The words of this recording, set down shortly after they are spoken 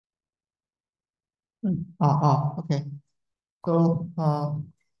Okay. So,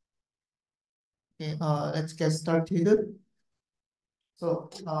 okay, let's get started. So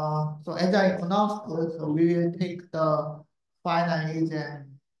as I announced, so we will take the final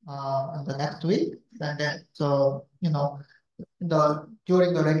exam on the next week, and then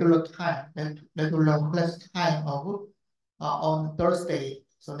during the regular time, regular class time of on Thursday.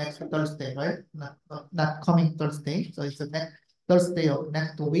 So next Thursday, right? Not coming Thursday. So it's the next Thursday of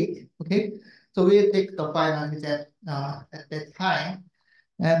next week. Okay. So we'll take the final exam at that time,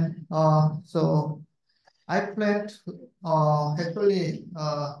 and so. I plan to actually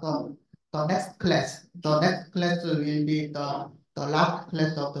the next class will be the last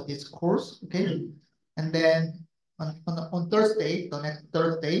class of this course, okay? And then on Thursday, the next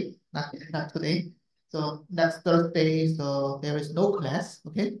Thursday, not today. So next Thursday, so there is no class,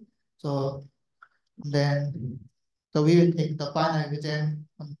 okay? So then so we will take the final exam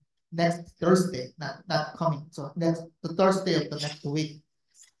on next Thursday, not coming. So next the Thursday of the next week.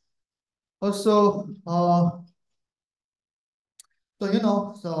 Also,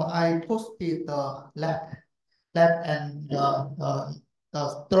 so I posted the lab and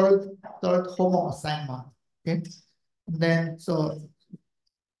the third homework assignment. Okay, and then so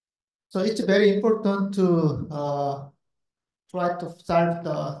it's very important to try to solve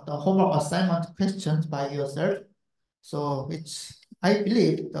the homework assignment questions by yourself. So it's I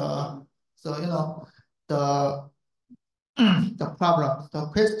believe the the problems, the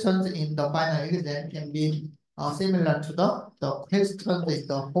questions in the final exam can be similar to the questions in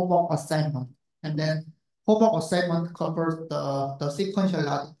the homework assignment. And then homework assignment covers the sequential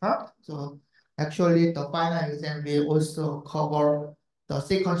logic part. So actually the final exam will also cover the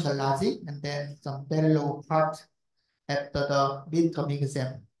sequential logic and then some very low part at the midterm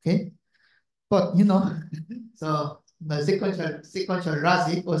exam. Okay. But so the sequential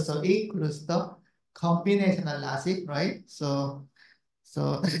logic also includes the combinational logic, right? So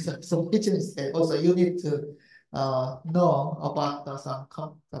which means that also you need to know about some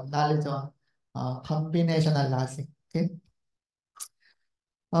knowledge on combinational logic. Okay.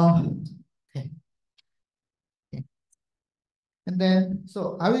 Uh, okay. Okay. And then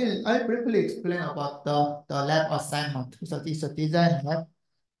so I briefly explain about the lab assignment. So this is a design lab.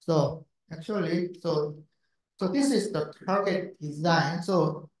 So actually, so this is the target design.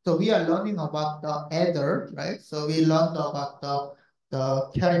 So we are learning about the adder, right? So we learned about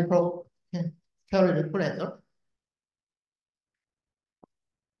the carry ripple adder.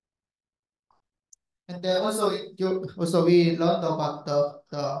 And then also we learned about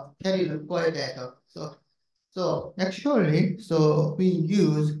the carry ripple adder. So actually, so we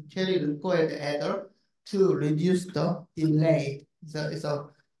use carry ripple adder to reduce the delay. So it's a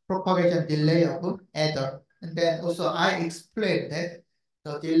propagation delay of adder. And then also I explained that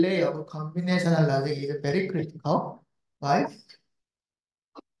the delay of combinational logic is very critical, right?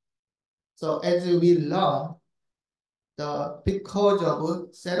 So as we learn, because of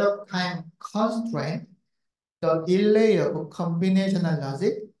setup time constraint, the delay of combinational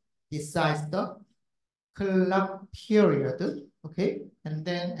logic decides the clock period, okay? And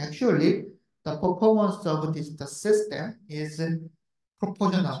then actually the performance of the system is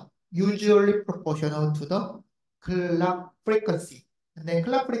proportional, usually proportional to the clock frequency. And then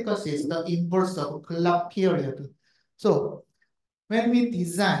clock frequency is the inverse of clock period. So when we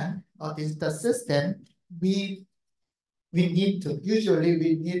design a digital system, usually we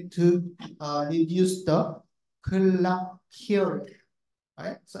need to reduce the clock period,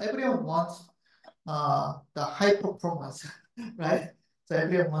 right? So everyone wants the high performance, right? So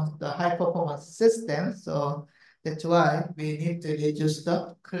everyone wants the high performance system. So that's why we need to reduce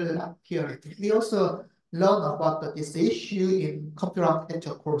the clock period. We also learn about this issue in computer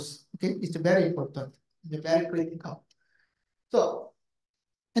architecture course. Okay, it's very important. It's very critical. So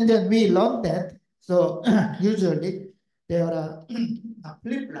and then we learned that. So usually there are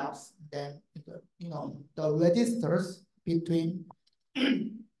flip-flops. Then the registers between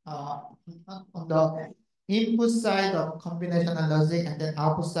on the input side of combinational logic and then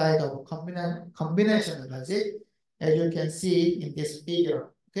output side of combinational logic, as you can see in this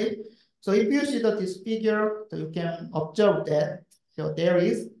figure. Okay, so if you see this figure, so you can observe that so there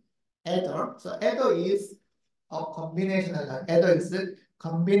is adder. So adder is a combinational logic. Adder is the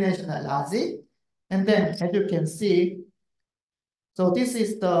combinational logic, and then as you can see, so this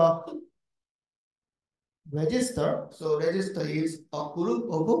is the register. So register is a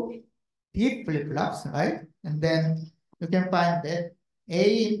group of deep flip-flops, right? And then you can find that A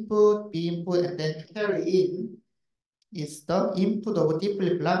input, B input, and then carry in is the input of deep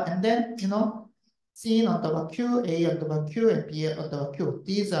flip-flop. And then, C on the Q, A on the Q, and B on the Q.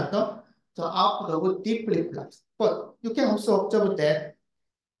 These are the the output of D flip-flops. But you can also observe that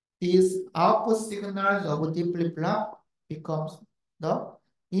these output signals of D flip-flop becomes the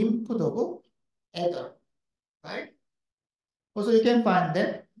input of adder, right? Also, you can find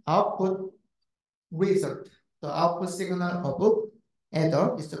that output result, the output signal of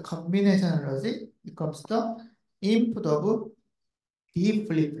adder is the combination logic becomes the input of D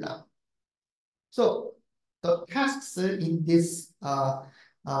flip-flop. So the tasks in this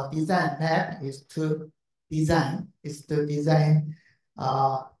design lab is to design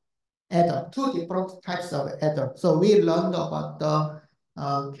adder, two different types of adder. So we learned about the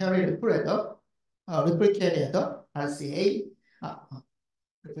carry ripple adder, ripple carry adder, RCA,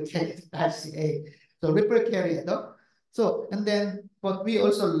 ripple carry RCA. So ripple carry adder. So and then, but we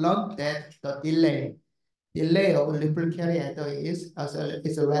also learned that the delay of ripple carry adder is a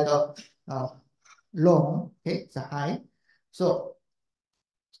rather long, okay, it's a high. So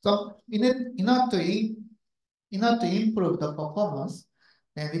in order to improve the performance,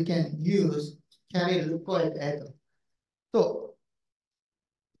 then we can use carry lookahead adder.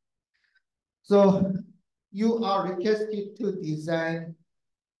 So you are requested to design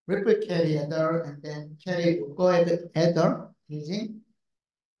ripple carry adder and then carry lookahead adder using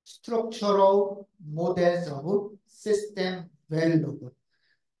structural models of system value.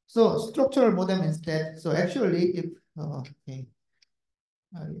 So structural model means that, so actually if, okay,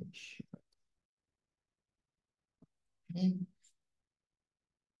 okay.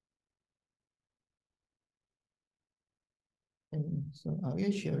 So I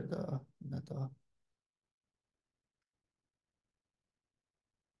will share the another.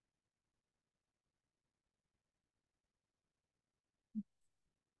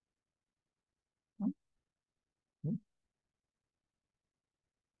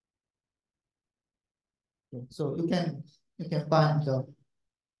 So you can find the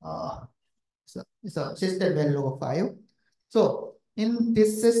it's a system value file. So in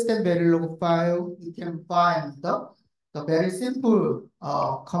this system value file, you can find the very simple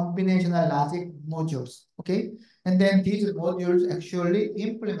combinational logic modules. Okay, and then these modules actually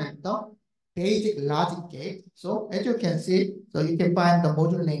implement the basic logic gate. So as you can see, so you can find the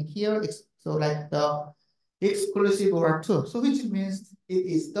module name here. So like the exclusive or two. So which means it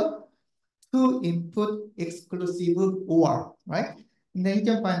is the two input exclusive OR, right? And then you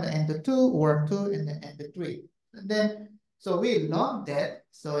can find the end two, OR two, and then end three. And then, so we learned that,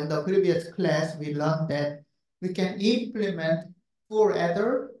 so in the previous class, we learned that we can implement full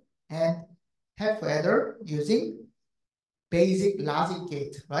adder and half adder using basic logic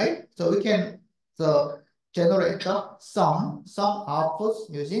gate, right? So we can generate the some outputs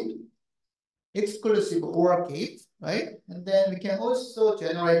using exclusive OR gate, right? And then we can also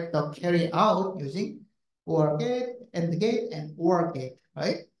generate the carry out using OR gate, AND gate, and OR gate,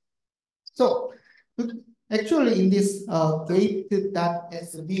 right? So actually in this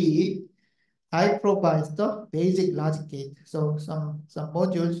gate.sv, I provide the basic logic gate. So some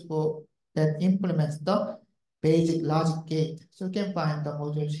modules that implements the basic logic gate. So you can find the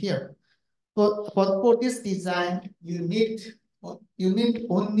modules here. But for this design, you need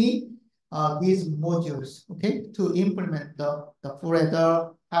only these modules, okay, to implement the full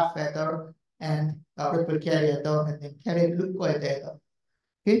adder, half adder, and ripple carry adder, and then carry lookahead adder.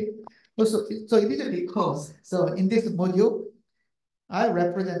 Okay. Also, so it is because so in this module, I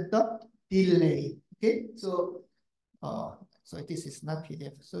represent the delay. Okay. So this is not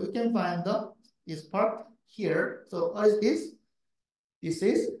PDF. So you can find this part here. So what is this? This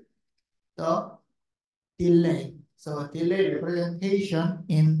is the delay. So delay representation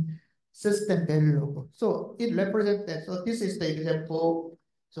in system value. So it represents that. So this is the example.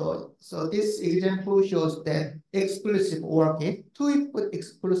 So this example shows that exclusive OR gate, two input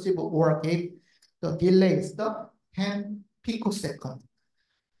exclusive OR gate, the delay is the 10 picosecond.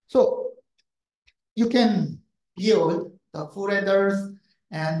 So you can build the full adders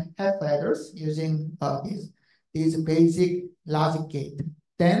and half adders using these basic logic gate.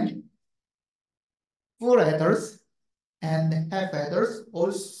 Then full adders and half adders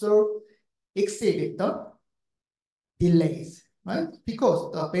also exhibit the delays, right?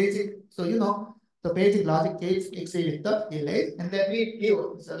 Because the basic, so the basic logic gates exhibit the delays, and then we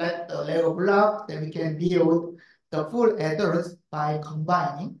build, select the Lego block, then we can build the full adders by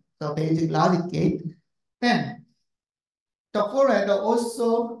combining the basic logic gate. Then the full adder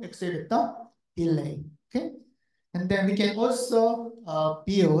also exhibit the delay, okay? And then we can also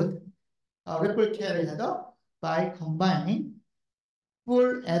build a ripple carry adder by combining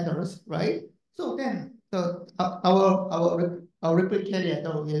full adders, right? So then our ripple carry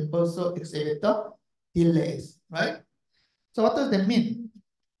adder will also exhibit the delays, right? So what does that mean?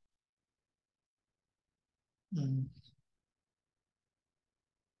 음,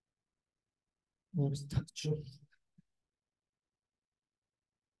 structure.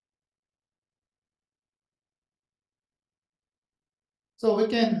 So we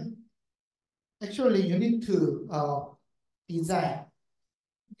can actually you need to design.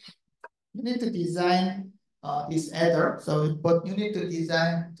 You need to design this adder. So, but you need to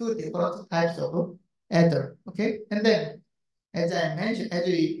design two different types of adder. Okay, and then as I mentioned, as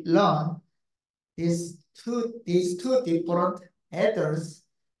we learn, these two different adders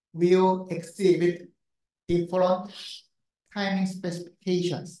will exhibit different timing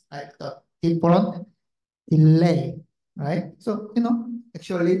specifications, like the different delay, right? So,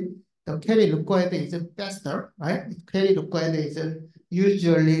 actually, the carry required is faster, right? Carry required is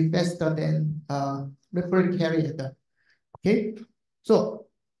usually faster than ripple carry header. Okay, so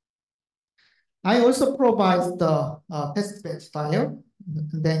I also provide the test bench file.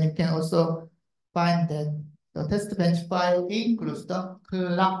 Then you can also find that the test bench file includes the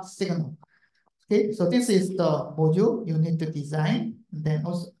clock signal. Okay, so this is the module you need to design. And then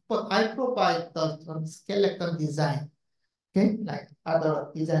also, but I provide the skeleton design, okay, like other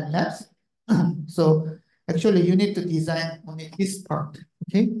design labs. So actually you need to design only this part,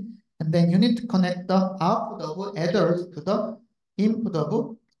 okay? And then you need to connect the output of adders to the input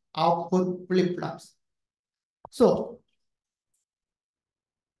of output flip-flops. So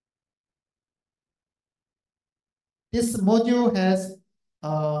this module has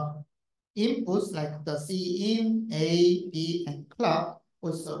inputs like the C in, A, B, and clock,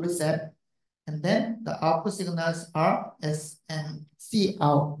 also reset. And then the output signals are S and C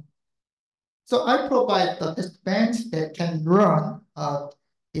out. So I provide the test bench that can run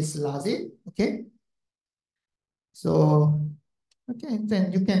this logic, okay? So, okay,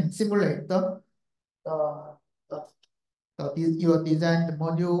 then you can simulate the, the, your design the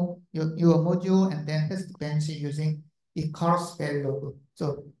module, your module, and then test bench using the course value.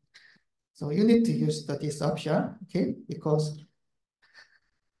 So you need to use this option, okay? Because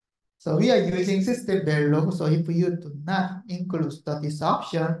so we are using system Verilog. So if you do not include this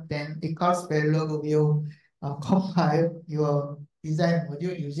option, then the course Verilog will compile your design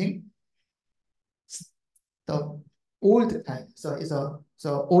module using the old type. So it's a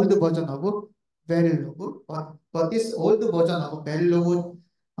old version of Verilog. But this old version of Verilog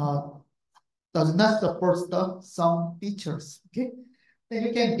does not support some features. Okay, then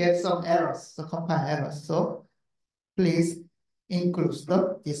you can get some errors, so compile errors. So please include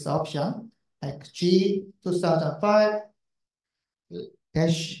this option like G 2005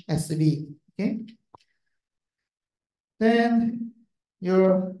 dash SB. Okay. Then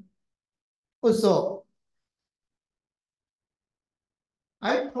you're also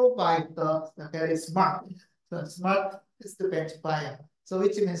I provide the very smart. So smart is the bench file. So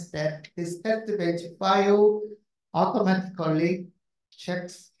which means that this test bench file automatically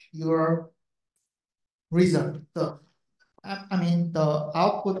checks your result. So I mean the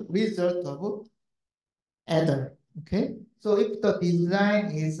output result of adder. Okay. So if the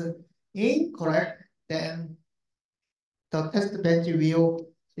design is incorrect, then the test bench will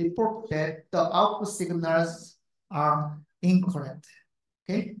report that the output signals are incorrect.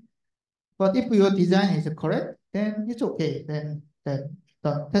 Okay. But if your design is correct, then it's okay. Then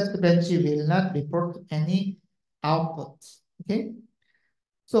the test bench will not report any outputs. Okay.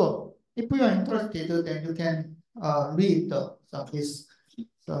 So if you are interested, then you can read this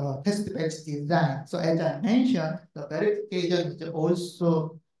test bench design. So as I mentioned, the verification is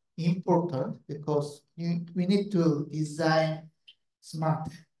also important because we need to design smart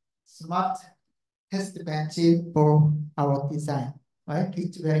test bench for our design, right?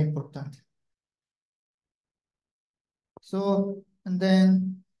 It's very important. So, and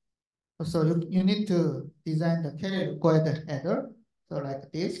then also you need to design the carry required header. So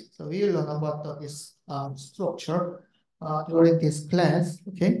like this. So we learn about this structure during this class,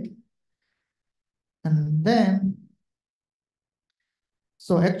 okay? And then,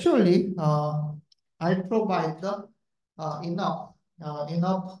 so actually, I provide the enough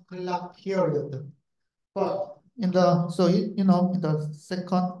clock period. But in the in the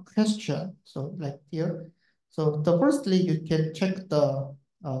second question, so like here, so the firstly you can check uh,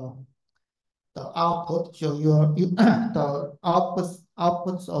 the output, so the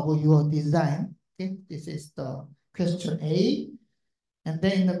outputs of your design. Okay, this is the question A. And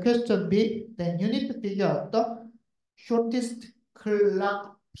then in the question B, then you need to figure out the shortest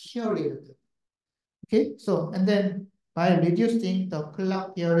clock period. Okay, so and then by reducing the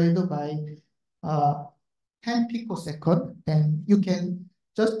clock period by 10 picosecond, then you can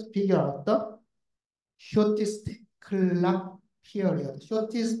just figure out the shortest clock period,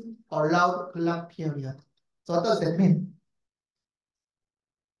 shortest allowed clock period. So what does that mean?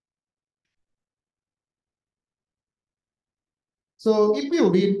 So if you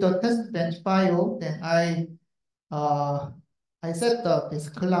read the test bench file, then I set this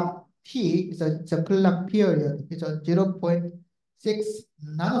clock T is a clock period. It's a 0.6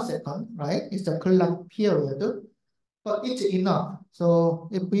 nanosecond, right? It's a clock period, but it's enough. So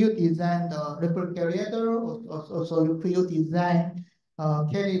if you design the ripple carry adder, also if you design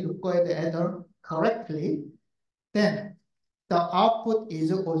carry Lookahead adder correctly, then the output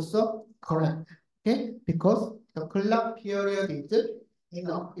is also correct. Okay, because the clock period is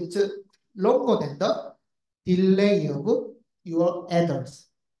it's longer than the delay of your adders,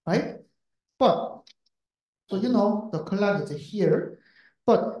 right? But so the clock is here,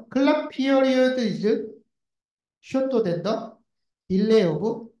 but clock period is shorter than the delay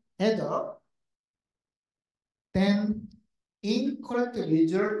of adder, then incorrect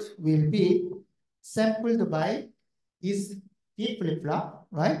result will be sampled by this D flip-flop,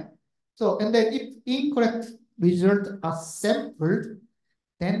 right? So, and then if incorrect results are sampled,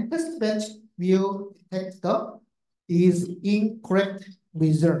 then test bench will detect the is incorrect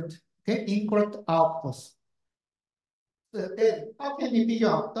result, okay, incorrect outputs. So then how can we figure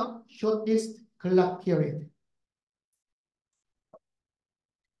out the shortest clock period?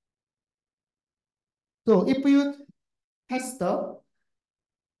 So if you test the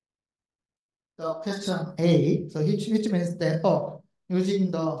question A, so which means that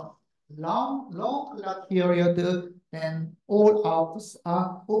using the long clock period, then all outputs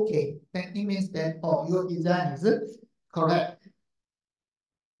are okay. Then it means that your design is correct,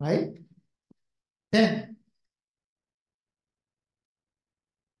 right? Then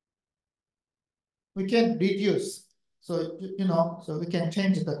we can reduce. So so we can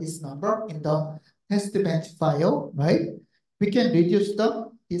change this number in the test bench file, right? We can reduce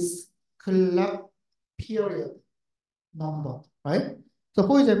this clock period number, right? So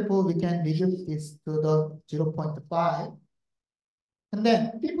for example, we can reduce this to the 0.5. And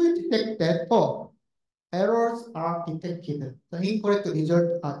then if we detect that, errors are detected, the incorrect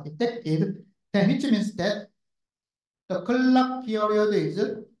results are detected, then which means that the clock period is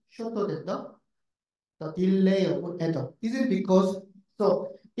shorter than the delay of adder. This is because,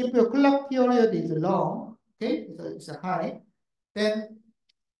 so if your clock period is long, okay, so it's high, then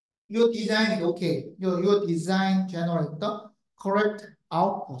your design is okay. Your design generate the correct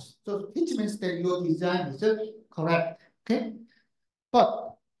output. So which means that your design is correct. Okay.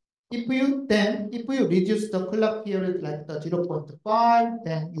 But if you reduce the clock period like the 0.5,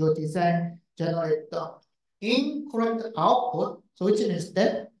 then your design generate the incorrect output. So which means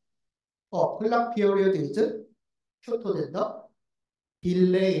that clock period is shorter than the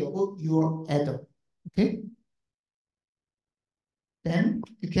delay of your adder. Okay. Then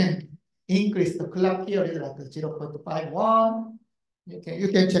you can increase the clock period like 0.51. You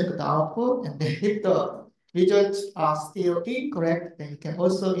can check the output, and then if the results are still incorrect, then you can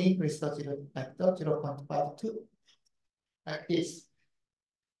also increase the 0.52 like this.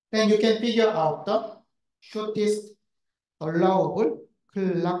 Then you can figure out the shortest allowable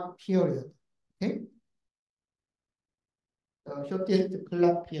clock period. Okay, the shortest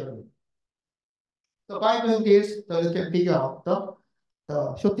clock period. So by doing this, so you can figure out the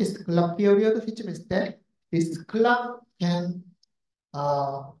shortest clock period, which means that this clock can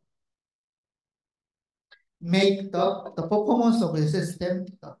make the performance of the system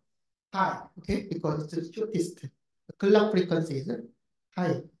high, okay, because it's the shortest. The clock frequency is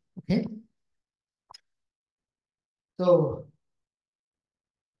high, okay. So,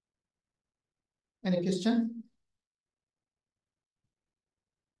 any question?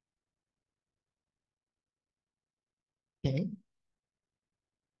 Okay.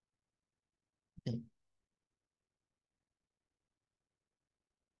 Okay.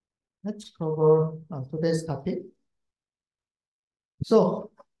 Let's cover today's topic.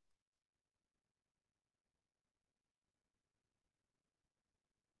 So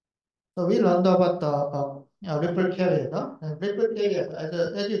we learned about the ripple carrier, and ripple carrier,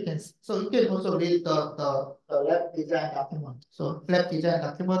 as you can see, so you can also read the lab design document. So lab design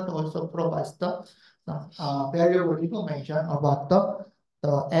document also provides the valuable information about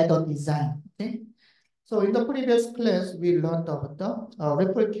the adder design. Okay. So in the previous class, we learned about the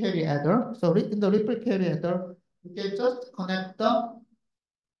ripple carrier adder. So in the ripple carrier adder, you can just connect the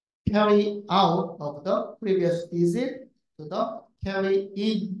carry out of the previous visit to the carry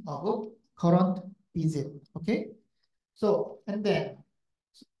in of current visit. Okay. So, and then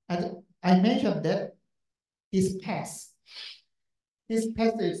as I mentioned that this path is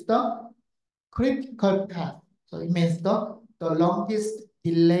the critical path. So it means the longest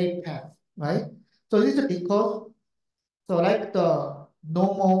delay path, right? So this is because, so like the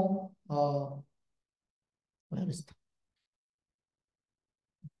normal, where is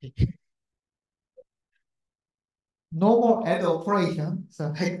the normal add operation, so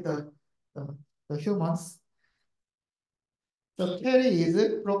like the, the humans, the carry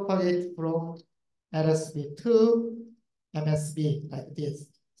is propagated from LSB to MSB like this.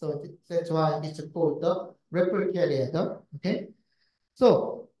 So that's why it's called the ripple carrier. Okay.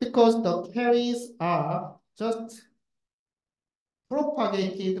 So because the carries are just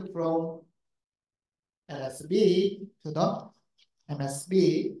propagated from LSB to the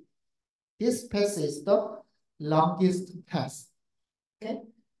MSB, this path is the longest path. Okay.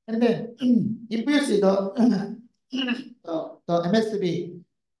 And then if you see the MSB,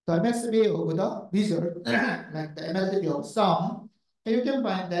 the MSB of the result, like the MSB of sum, you can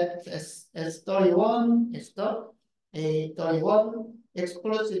find that S31 is the A31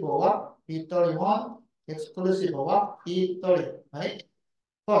 exclusive of B31 exclusive of B30, right?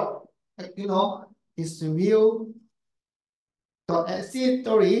 But you know, this will the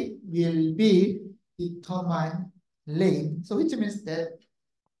C30 will be determined late. So which means that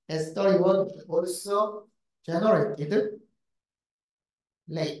S31 also generated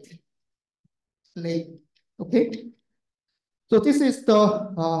late. Late. Okay. So this is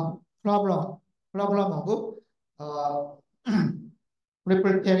the problem of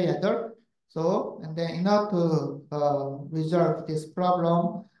ripple carrier. So and then in order to resolve this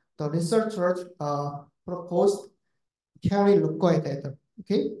problem, the researchers proposed carry Lookahead.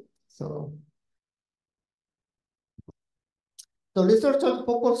 Okay. So the researchers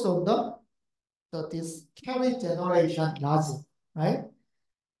focus on this carry generation logic, right?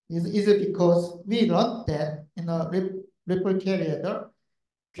 Is it because we learned that in a ripple carrier,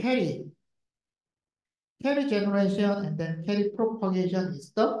 carry carry generation and then carry propagation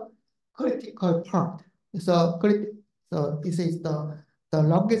is the critical part. So, so this is the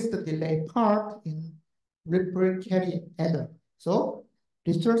longest delay part in ripple carry adder. So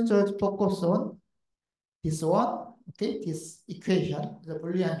researchers focus on this one, okay, this equation, the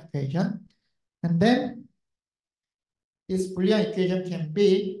Boolean equation, and then this Boolean equation can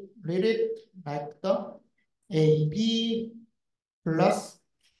be written like the AB plus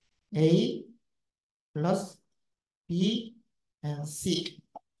A plus B and C.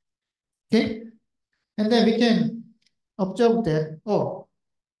 Okay, and then we can observe that, oh,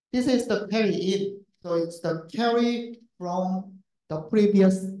 this is the carry in. So it's the carry from the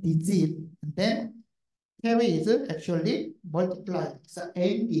previous digit. And then carry is actually multiplied. So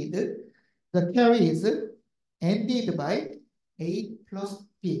ended. The carry is ended by A plus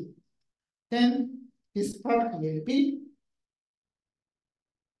B. Then this part will be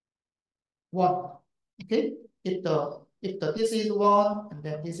 1. Okay? If the this is 1 and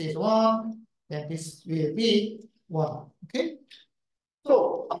then this is 1, then this will be 1. Okay?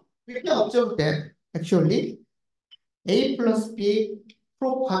 So we can observe that actually A plus B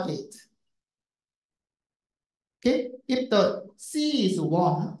propagate. Okay? If the C is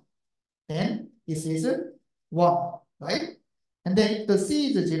 1, then this is 1, right? And then if the C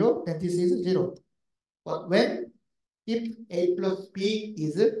is 0, then this is 0. But when if A plus B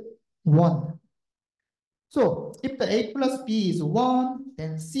is 1. So if the A plus B is 1,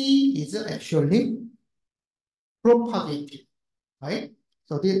 then C is actually propagated, right?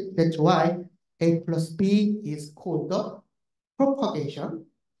 So that's why A plus B is called the propagation.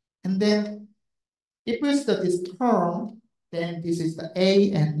 And then if we study this term, then this is the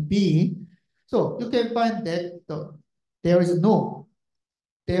A and B. So you can find that there is no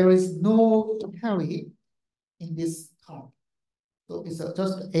carry in this term. So it's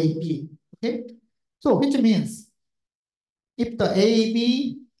just AB. Okay. So which means if the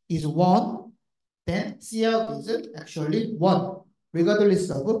AB is 1, then C out is actually 1, regardless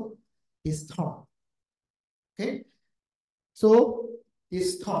of this term. Okay. So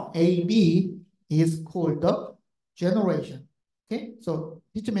this term AB is called the generation. Okay. So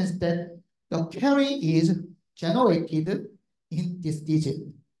which means that the carry is generated in this digit.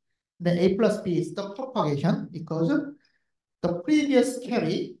 Then A plus B is the propagation because the previous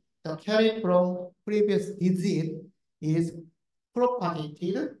carry, the carry from previous digit is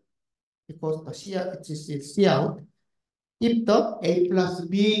propagated because the C out is C out if the A plus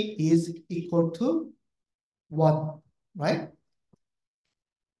B is equal to 1, right?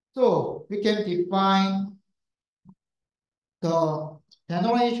 So we can define the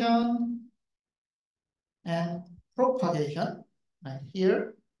generation and propagation right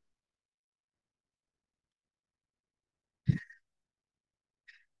here.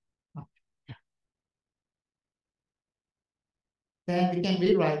 Then we can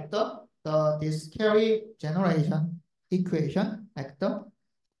rewrite the this carry generation equation like the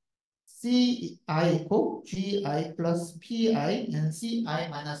CI equal GI plus PI and CI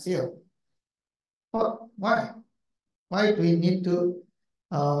minus 0. But why? Why do we need to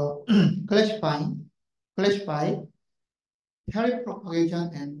classify carry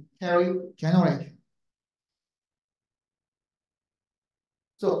propagation and carry generation?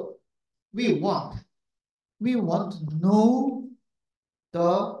 So we want to know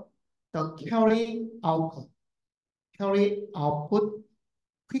the carry output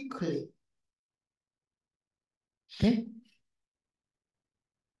quickly. Okay.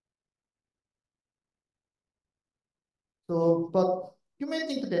 So, but you may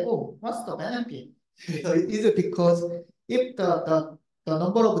think that, oh, what's the benefit? Is it because if the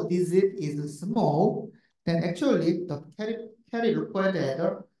number of digits is small, then actually the carry required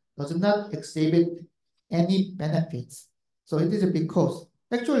adder does not exhibit any benefits. So it is because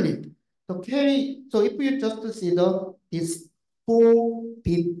actually the carry, so if you just see this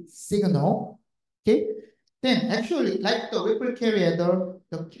 4-bit signal, okay, then actually like the ripple carry adder,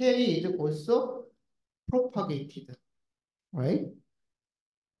 the carry is also propagated, right?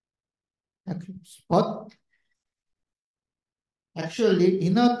 But actually,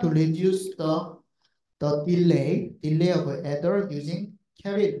 in order to reduce the delay of an adder using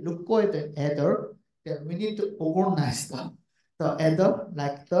carry lookahead adder, then we need to organize the adder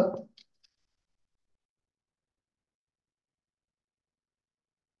like the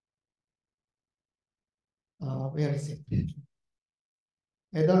where is it?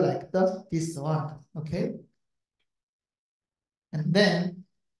 Adder like this one, okay? And then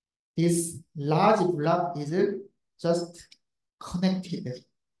this large block is just connected.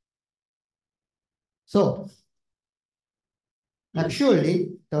 So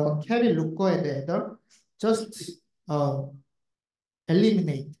actually, the carry lookahead adder just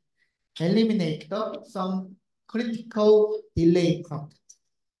eliminate some critical delay prompt.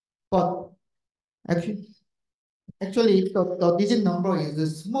 But actually, if the digit number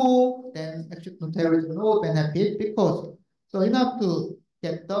is small, then actually there is no benefit because so in order to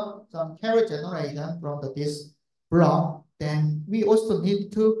get some carry generation from this block, then we also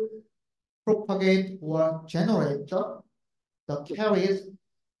need to propagate or generate the carries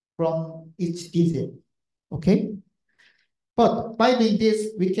from each digit. Okay? But by doing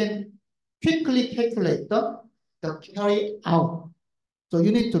this, we can quickly calculate the carry out. So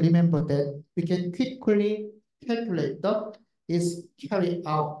you need to remember that we can quickly calculate this carry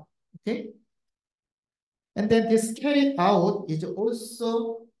out. Okay. And then this carry out is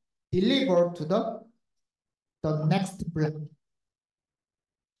also delivered to the next block.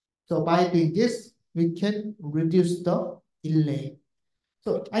 So by doing this, we can reduce the delay.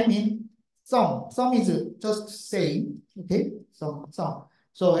 So I mean, sum is just same, okay? Sum.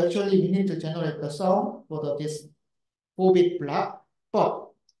 So actually, we need to generate the sum for this 4-bit block, but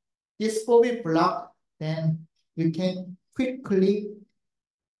this 4-bit block, then we can quickly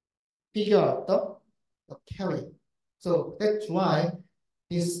figure out the carry. So that's why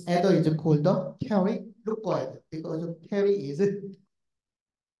this adder is called the carry lookahead because the carry is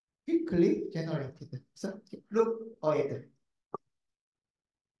quickly generated. So lookahead.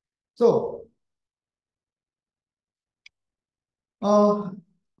 So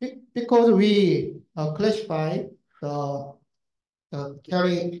because we classify the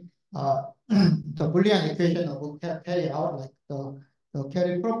carry the Boolean equation of carry out like the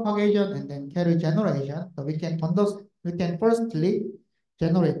carry propagation and then carry generation. So we can firstly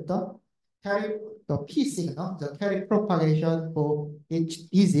generate the P signal, the carry propagation for each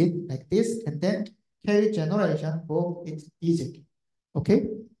digit like this, and then carry generation for each digit. Okay.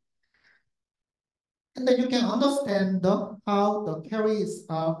 And then you can understand how the carries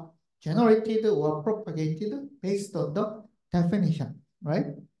are generated or propagated based on the definition, right?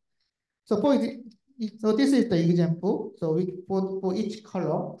 So so this is the example. So for each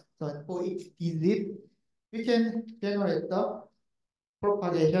column, so for each digit, we can generate the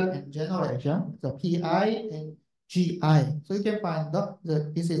propagation and generation, so PI and GI. So you can find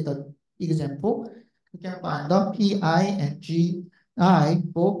this is the example. You can find the PI and GI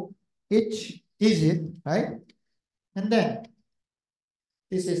for each digit, right? And then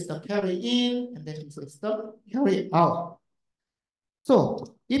this is the carry in, and then this is the carry out.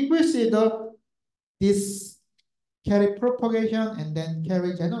 So if we see this carry propagation and then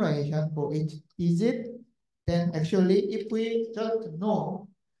carry generation for each digit, then actually if we just know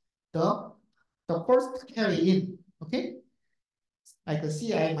the first carry in, okay, like the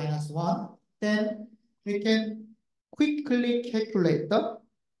CI minus 1, then we can quickly calculate the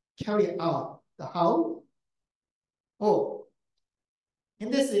carry out. The how? Oh, In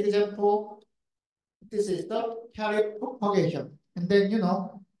this example, this is the carry propagation. And then,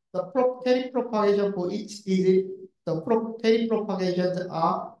 the carry propagation for each digit, the carry propagations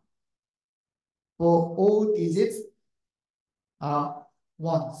are for all digits are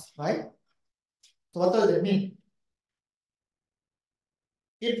ones, right? So what does it mean?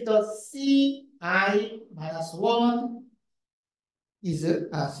 If the ci minus 1 is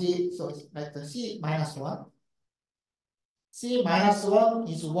c, so it's like the c minus 1. C minus 1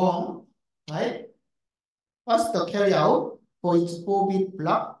 is 1, right? What's the carry out for its 4-bit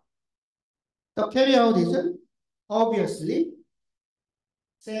block? The carry out is obviously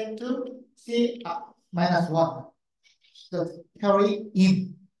sent to C minus 1. The carry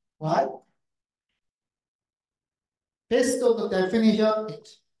in, right? Based on the definition,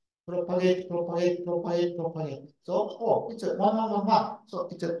 it's propagate, propagate, propagate, propagate. So, it's a 1, 1, 1, 1. So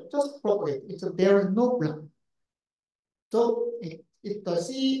it's just propagate. There is no block. So if the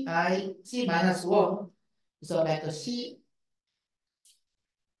C minus 1 is like a C,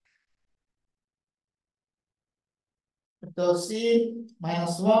 if the C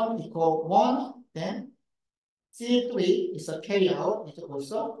minus 1 equal 1, then C3 is a carry out, it's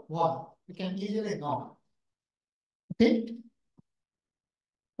also 1. We can easily know. Okay?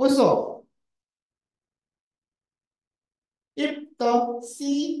 Also, if the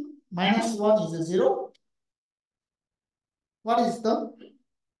C minus 1 is 0, what is the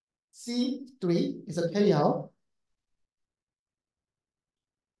C3 is a carry out?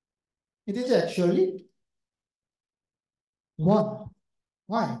 It is actually 1.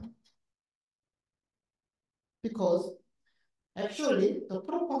 Why? Because actually the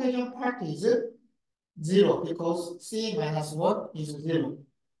propagation part is 0 because C minus 1 is 0,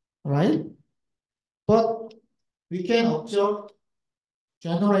 right? But we can observe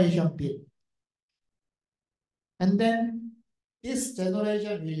generation bit. And then this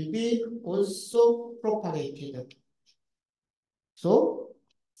generation will be also propagated. So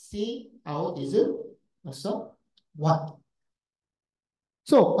C out is also 1.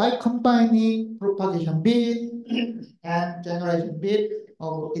 So by combining propagation bit and generation bit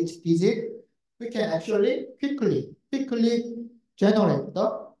of each digit, we can actually quickly generate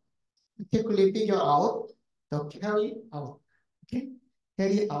quickly figure out the carry out. Okay,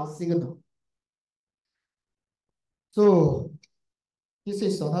 carry out signal. So this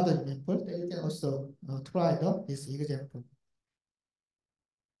is another example that you can also try this example.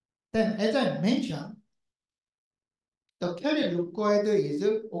 Then, as I mentioned, the carry lookahead is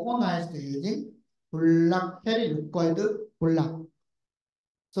organized using block carry lookahead block.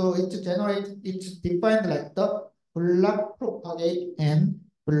 So it's defined like the block propagate and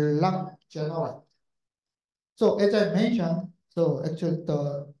block generate. So as I mentioned, so actually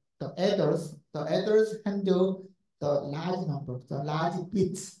the adders handle the large numbers, the large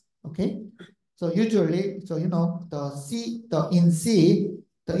bits. Okay. So usually, in C,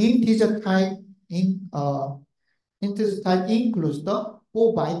 the integer type includes the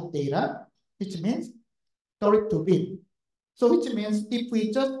 4-byte data, which means 32-bit. So which means if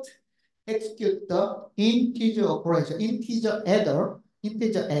we just execute the integer operation, integer add,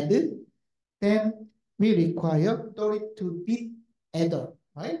 then we require 32-bit adder,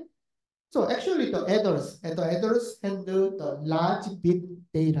 right? So actually the adders handle the large bit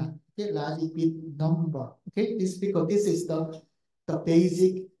data, okay, large bit number. Okay, because this is the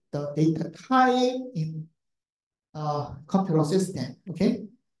basic data type in computer system. Okay,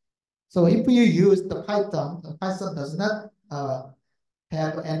 so if you use the Python does not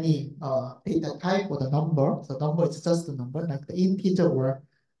have any data type for the number. So number is just a number, like the integer or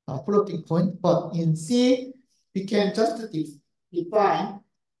floating point. But in C, we can just define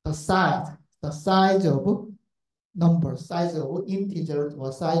the size of number, size of integer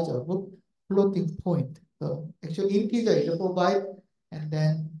or size of floating point. So actually integer is 4-byte, and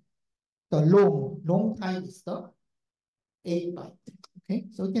then the long type is the 8-byte. Okay,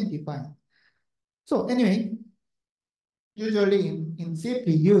 so we can define. So anyway, usually in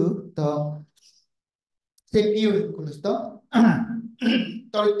CPU, the CPU includes the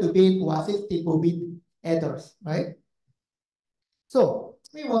 32-bit or 64-bit adders, right? So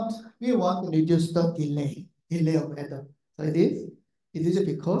we want to reduce the delay of adder. So it is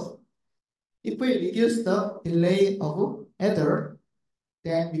because if we reduce the delay of adder,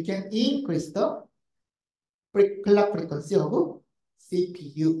 then we can increase the clock frequency of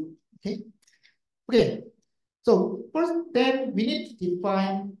CPU. Okay. Okay. So first, then we need to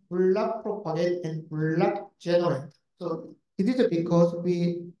define block propagate and block generate. So it is because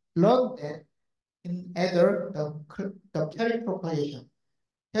we learned that in adder the carry propagation.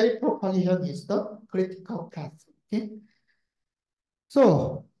 Carry propagation is the critical path. Okay.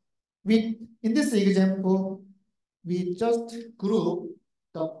 So we in this example, we just group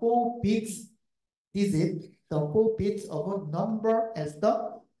the 4 bits digit, the 4 bits of a number as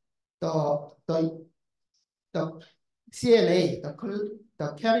the the the CLA,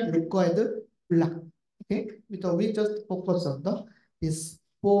 the carry required block. Okay, so we just focus on this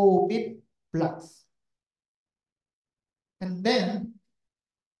 4-bit blocks, and then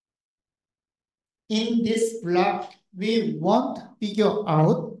in this block we want to figure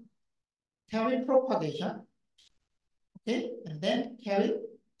out carry propagation, okay, and then carry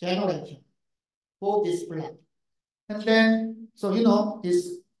generation for this block, and then so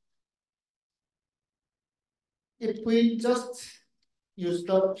this if we just use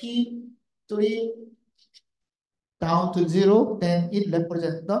the P3 down to 0, then it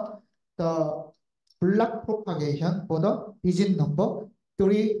represents the block propagation for the digit number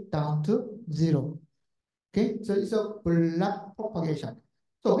 3 down to 0. Okay, so it's a block propagation.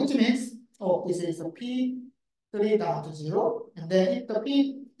 So which means, oh, this is a P3 down to 0, and then if the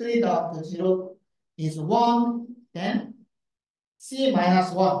P3 down to 0 is 1, then C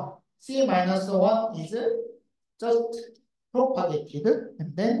minus 1. C minus 1 is just propagated,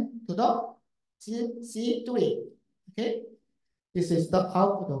 and then to the C3. Okay, this is the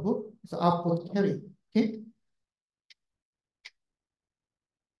output of the output carry. Okay,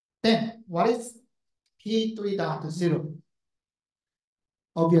 then what is P3 down to 0?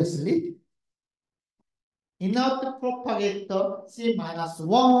 Obviously, in order to propagate the C minus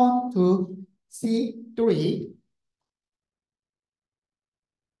 1 to C3,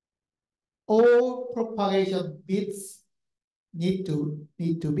 all propagation bits need to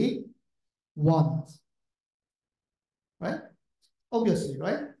be 1s, right? Obviously,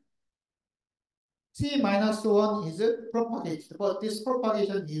 right? C minus 1 is propagated, but this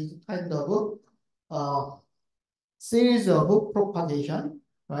propagation is kind of a series of propagation,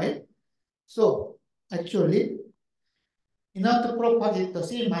 right? So actually, in order to propagate the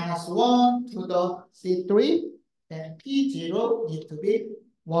C minus 1 to the C3, then P0 needs to be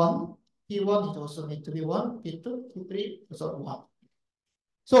 1, P1 is also need to be 1, P2, P3 also 1.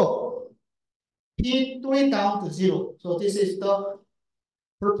 So P3 down to 0. So this is the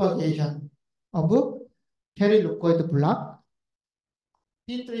propagation of carry leukoid block.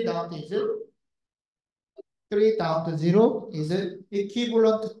 P3 down to 0. 3 down to 0 is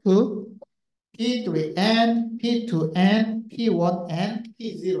equivalent to P3 and P2 and P1 and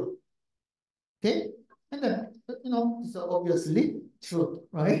P0. Okay? And then, it's obviously true,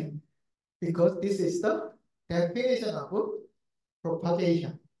 right? Because this is the definition of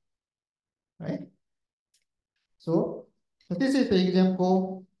propagation, right? So this is the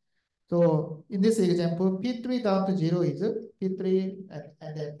example. So in this example, P3 down to 0 is P3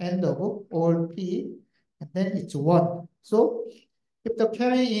 and then end of all P, and then it's 1. So if the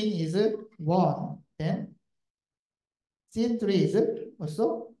carry in is 1, then C3 is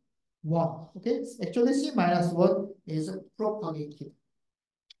also 1. Okay, actually C minus 1 is propagated.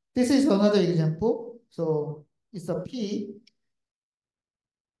 This is another example. So it's a P,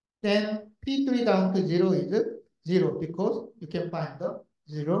 then P3 down to 0 is 0 because you can find the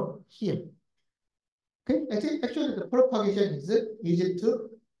 0 here. Okay, actually the propagation is easy to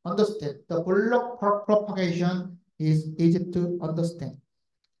understand. The block propagation is easy to understand.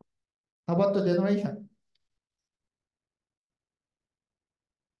 How about the generation?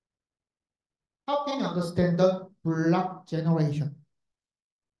 How can you understand the block generation?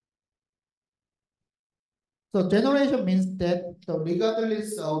 So generation means that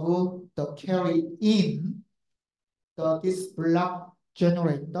regardless of the carry in, this block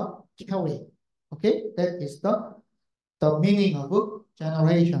generate the carry. Okay, that is the meaning of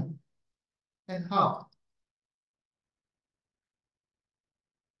generation. And how?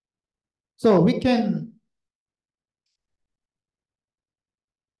 So we can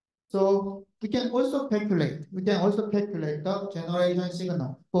also calculate. We can also calculate the generation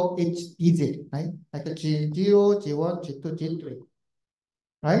signal for each digit, right? Like the G0, G1, G2, G3,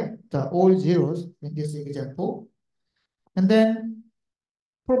 right? The all zeros in this example. And then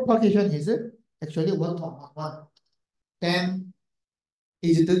propagation is actually 1 to 1. Then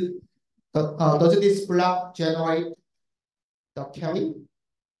is does this block generate the carry?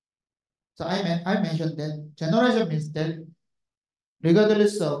 So I mentioned that generation means that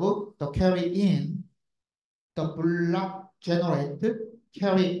regardless of the carry in, the block generate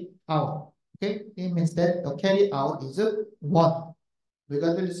carry out. Okay, it means that the carry out is 1,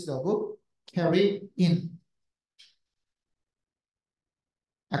 regardless of carry in.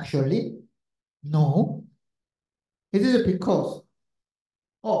 Actually, no. It is because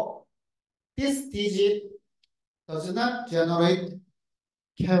this digit does not generate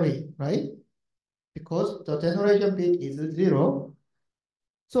carry, right? Because the generation bit is 0.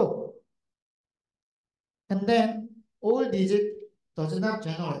 So, and then all digit does not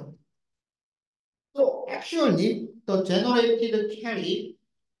generate. So actually, the generated carry,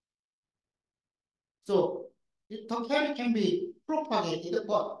 so the carry can be propagated,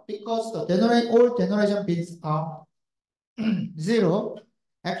 but because the all generation bits are 0,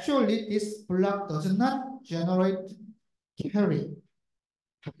 actually this block does not generate carry.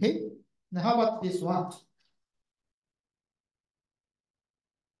 Okay? Now how about this one?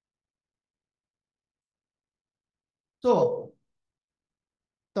 So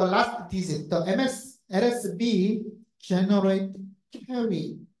the last digit, the LSB generate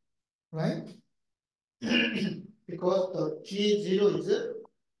carry, right? Because the G0 is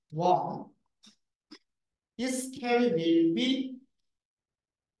 1. This carry will be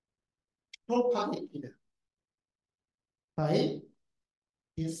propagated by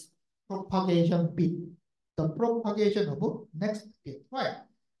this propagation bit, the propagation of next bit, right?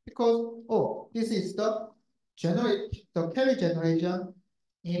 Because, oh, this is the carry generation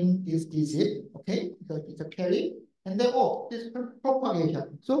in this digit, okay? Because it's a carry, and then, oh, this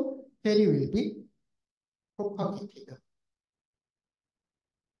propagation. So carry will be propagated,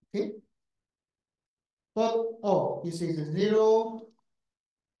 okay? But, oh, this is 0,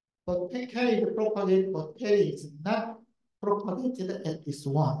 but carry is propagated, but carry is not propagated at this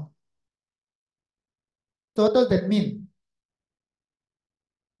one. So what does that mean?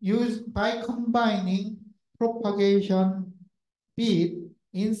 Used by combining propagation bit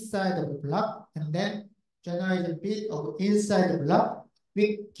inside of the block and then generation bit of inside the block,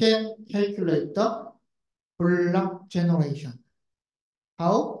 we can calculate the block generation.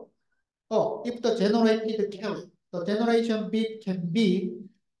 How? Oh, if the generated carry, the generation bit can be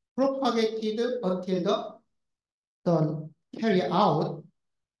propagated until the carry out,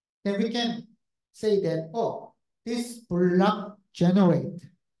 then we can say that, oh, this block generate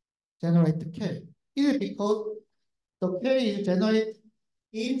carry. It is because the carry is generated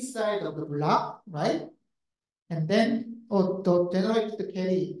inside of the block, right? And then the generated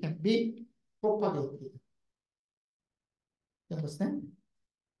carry can be propagated. You understand?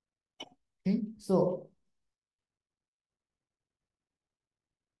 Okay, so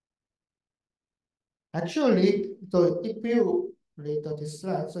actually, so if you read this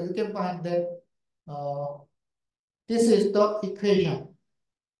slide, so you can find that this is the equation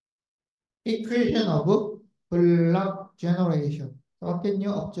of block generation. So what can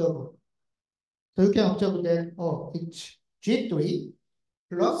you observe? So you can observe that, oh, it's G3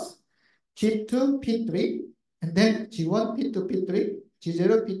 plus G2 P3, and then G1 P2 P3,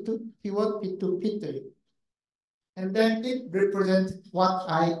 G0 P2, P1 P2 P3. And then it represents what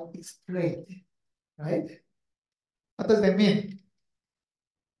I explained, right? What does that mean?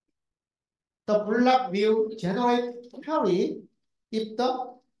 The block will generate carry if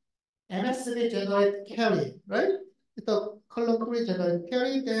the MSB generate carry, right? If the column 3 generate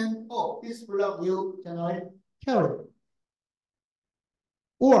carry, then this block will generate carry.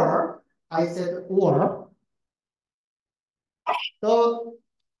 Or, I said or, the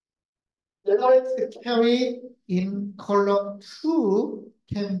generated carry in column 2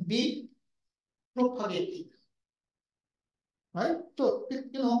 can be propagated, right? So,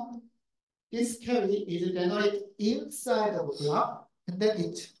 this carry is generated inside of the block and then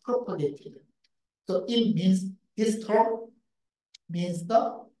it's propagated. So it means this term means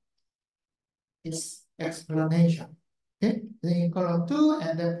this explanation. Okay, then in column 2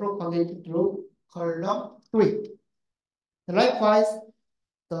 and then propagated through column 3. Likewise,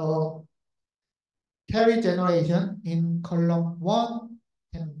 the carry generation in column 1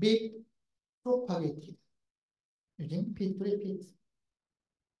 can be propagated using P3 pits.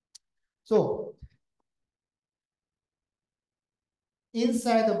 So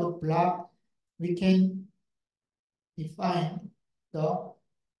inside of a block, we can define the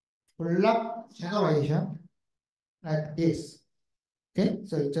block generation like this. Okay,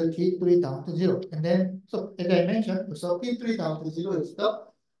 so it's a P3 down to 0. And then, so as I mentioned, so P3 down to 0 is the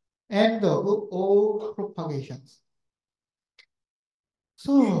end of all propagations.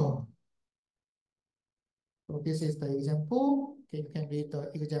 So this is the example. Okay, you can read the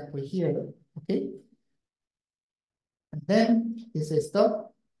example here. Okay. And then this is the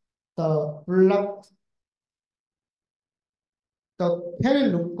block, the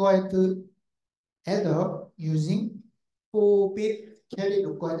carry-Lookahead adder using 4-bit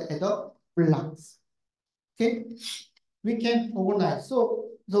carry-Lookahead adder blocks. Okay, we can organize. So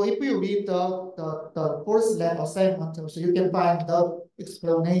if you read the first lab assignment, so you can find the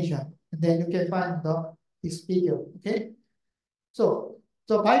explanation, and then you can find this figure. Okay, so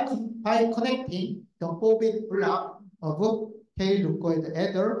So by connecting the 4-bit block of carry lookup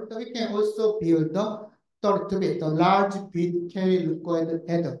adder, so we can also build the 32-bit, the large bit carry lookup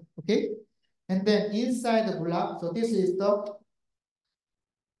adder. Okay, and then inside the block, so this is the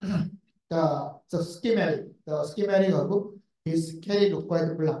schematic of this carry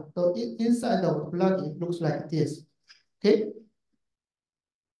lookup block. So inside of the block, it looks like this. Okay,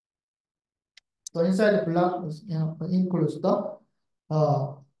 so inside the block, includes the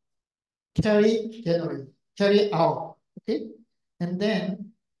uh, carry out. Okay, and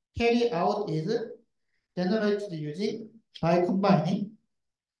then carry out is generated using by combining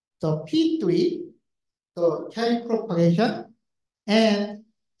the P3, the carry propagation, and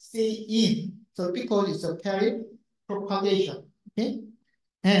C in. So because it's a carry propagation, okay,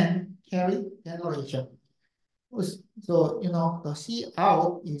 and carry generation. So the C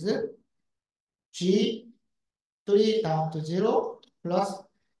out is G3 down to 0 plus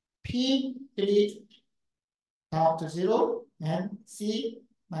P3 down to 0 and C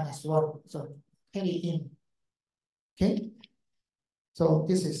minus 1. So carry in. Okay. So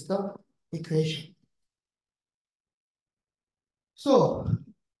this is the equation. So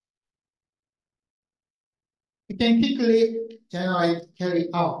you can quickly generate carry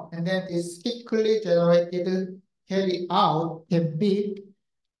out, and then this quickly generated carry out can be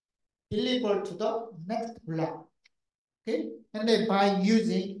delivered to the next block. Okay, and then by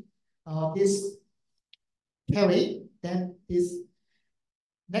using this carry, then this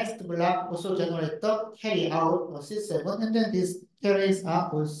next block also generate the carry out of C7, and then these carries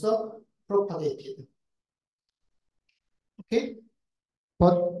are also propagated. Okay,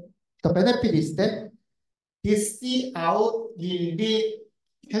 but the benefit is that this C out will be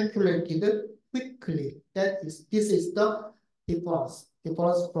calculated quickly. This is the difference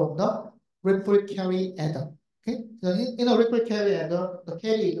from the ripple carry adder. Okay, so in a ripple carry adder, the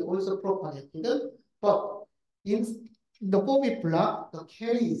carry is also propagated, but in the 4-bit block, the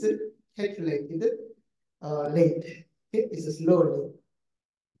carry is calculated late. Okay, it's slowly.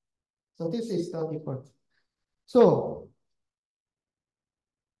 So this is the difference. So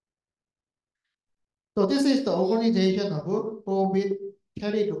this is the organization of 4-bit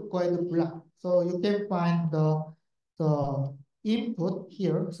carry required block. So you can find the input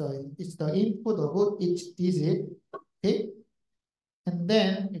here. So it's the input of each digit. Okay. And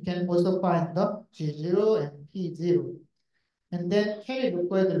then you can also find the G0 and P0. And then carry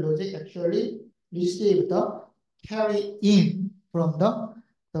required logic actually receive the carry in from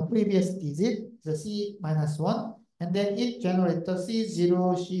the previous digit, the C minus 1. And then it generates the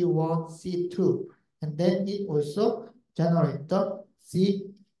C0, C1, C2. And then it also generates the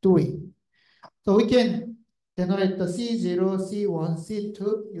C3. So we can generate the C0, C1,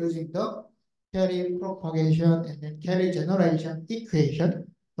 C2 using the carry propagation and then carry generation equation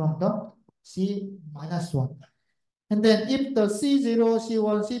from the C minus 1. And then if the C0,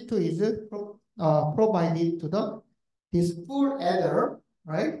 C1, C2 is provided to this full adder,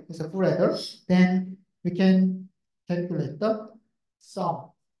 right? It's a full adder, then we can calculate the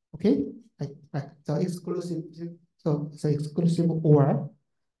sum. Okay? Like the exclusive, so it's an exclusive OR.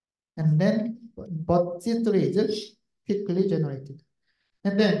 And then, but C3 is quickly generated.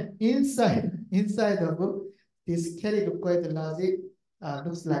 And then inside of this carry required logic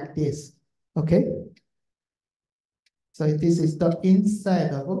looks like this. Okay? So this is the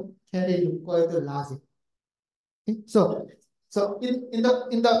inside of carry required logic. Okay? So in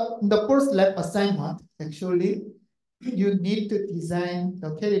the first lab assignment, actually, you need to design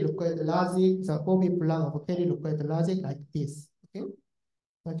the carry required logic, the OB block of carry required logic like this. Okay.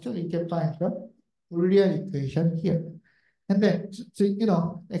 Actually, you can find the Boolean equation here. And then,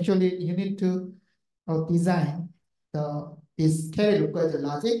 so actually, you need to design this carry required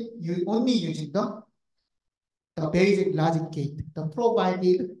logic. You only using the basic logic gate, the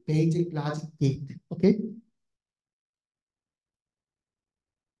provided basic logic gate. Okay.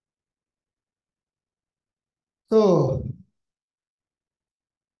 So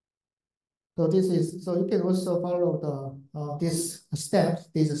so you can also follow these steps.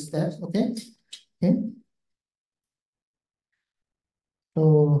 Okay. Okay. So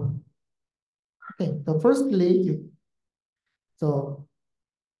okay. So firstly, so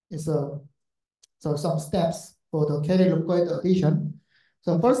it's so some steps for the carry required addition.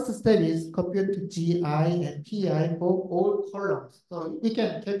 So first step is compute GI and PI for all columns. So we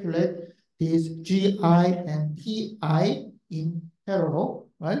can calculate these GI and PI in parallel,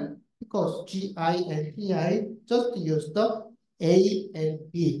 right? Because GI and PI just use the A and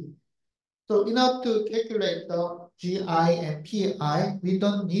B. So in order to calculate the GI and PI, we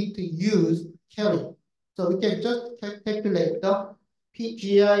don't need to use carry. So we can just calculate the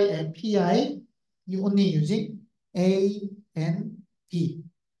GI and PI, you only using A and B,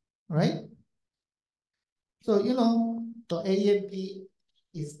 right? So you know the A and B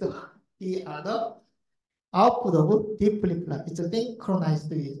is the other output of deep flip-flop. It's synchronized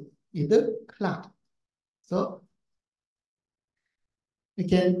with the clock. So we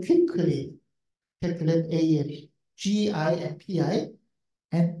can quickly calculate A and GI and PI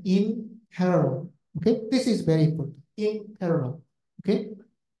and in parallel. Okay, this is very important. In parallel. Okay,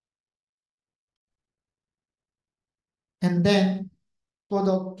 and then for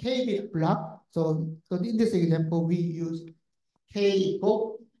the k-bit block, so in this example we use k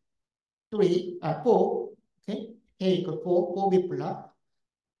equal 4. Okay, k equal 4 bit block.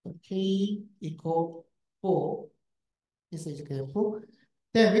 So k equal 4. This is example.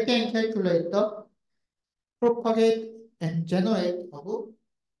 Then we can calculate the propagate and generate of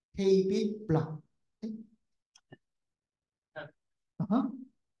k-bit block. Okay. Uh-huh.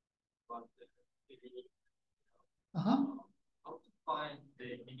 Uh-huh. How to find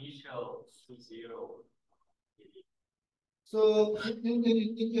the initial C0? So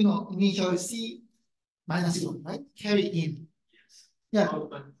you know initial C minus 1, right? Carry in. Yes. Yeah.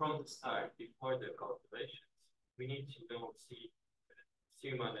 But from the start, before the calculations, we need to know C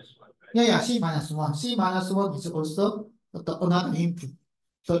minus 1, right? Yeah, C minus 1. C minus 1 is also another input.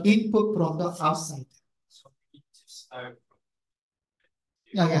 So input from the outside. So we need to start from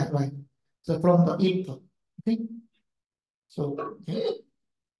Yeah, right. So from the input. Okay. So okay.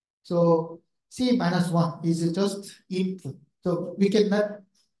 So C minus 1 is just input. So we cannot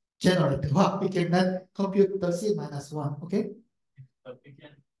generate we cannot compute the C minus 1. Okay. But we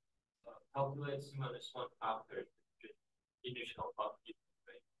can calculate C minus 1 after the initial output,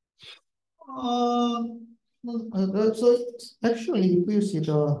 right? So actually, if you see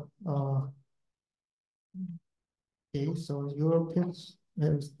the okay, so Europeans,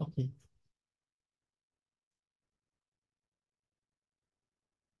 okay.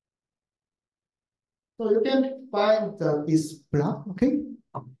 So you can find this block, okay?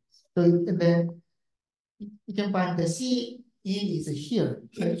 So and then you can find the C in is here.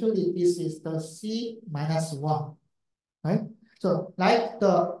 Actually, this is the C minus 1, right? So like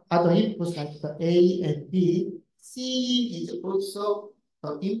the other inputs like the A and B, C is also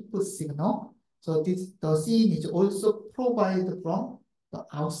the input signal. So the C is also provided from the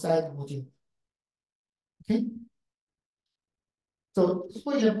outside module. Okay. So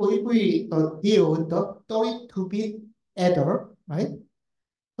for example, if we deal with the 32-bit adder, right?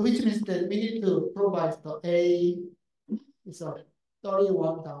 Which means that we need to provide the A is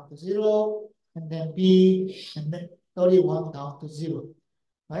 31 down to 0, and then B, and then 31 down to 0,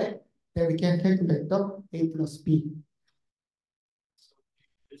 right? Then we can calculate the A plus B. So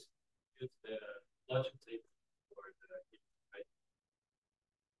use the logic table for the right?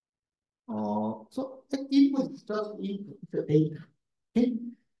 So the input is just input the data. Okay.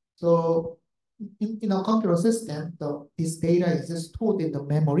 So in a computer system, this data is stored in the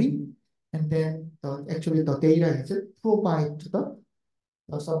memory, and then actually the data is provided to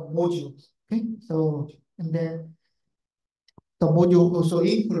some modules. Okay. So and then the module also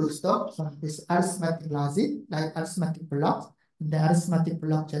includes this arithmetic logic, like arithmetic blocks, and the arithmetic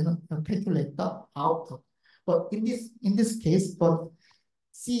block calculate the output. But in this case, but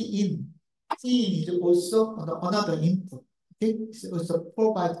C in is also another input. Okay, it's also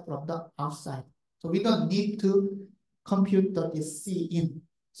provided from the outside. So we don't need to compute this C in.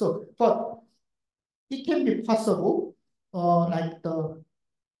 So, but it can be possible, like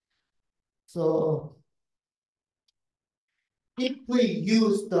so if we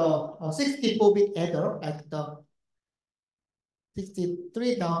use the 64-bit adder, like the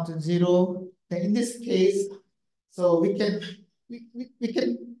 63 down to 0, then in this case, so we can,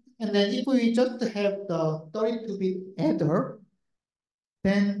 and then if we just have the 32-bit adder,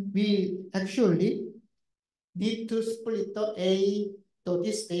 then we actually need to split the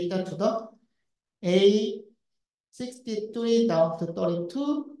this data to the A 63 down to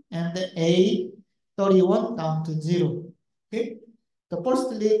 32 and the A 31 down to 0. Okay. The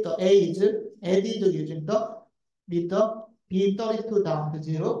firstly, the A is added using with the B 32 down to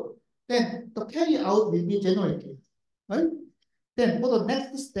 0. Then the carry out will be generated. Right? Then for the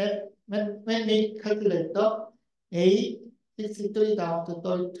next step, when we calculate the A 63 down to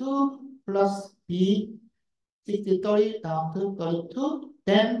 32 plus B 63 down to 32,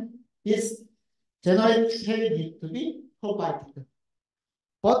 then this generate carry need to be provided.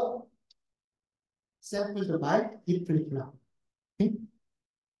 But sampled by deep flip-flop. Okay?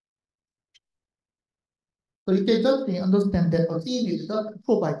 So you can just understand that a theme is not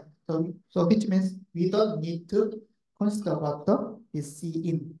provided. So which means we don't need to consider about the is C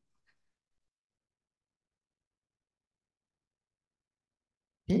in.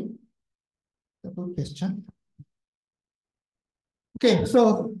 Okay, the good question. Okay,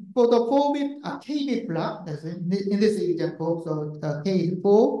 so for the 4-bit K-bit block, that's in this example, so the K is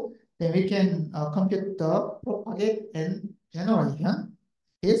 4, then we can compute the propagate and generation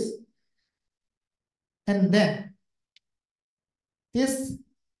is, and then this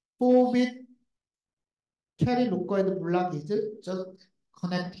 4-bit carry lookup block is just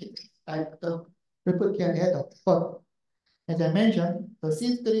connected like the replicate header. But as I mentioned, the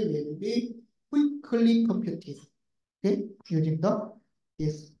C3 will be quickly computed, okay, using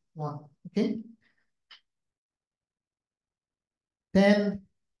this one, okay. Then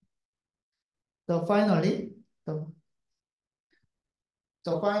finally, the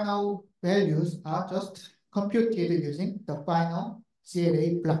final values are just computed using the final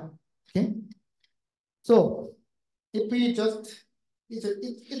CLA block, okay. So if we just,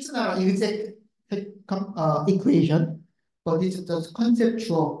 it's not an exact equation, but it's just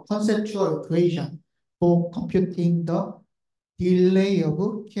conceptual equation for computing the delay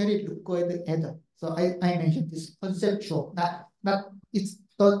of carry lookup adder. So I mentioned this conceptual, not it's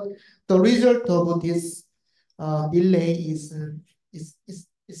the result of this delay is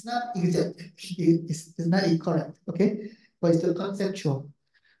not exact, it's not incorrect, okay? But it's the conceptual.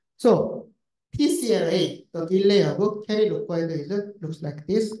 So TCLA, the delay of carry lookup looks like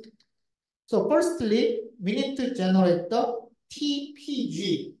this. So firstly, we need to generate the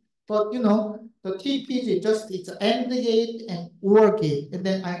TPG. But the TPG just it's AND gate and OR gate. And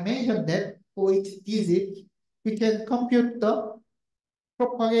then I mentioned that for each digit, we can compute the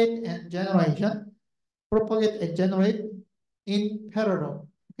propagate and generate in parallel.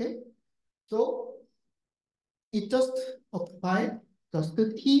 Okay. So it just apply just the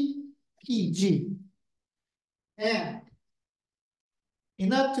TPG. And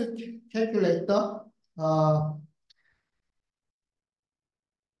in order to calculate the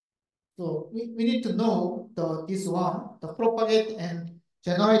so we need to know this one, the propagate and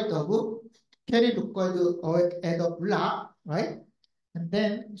generate of carry lookup at a block, right? And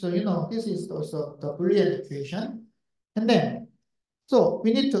then, so this is also the Boolean equation. And then, so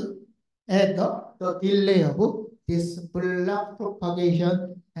we need to add the delay of this block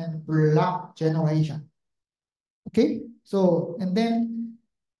propagation and block generation. Okay, so, and then,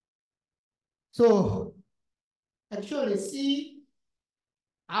 so actually C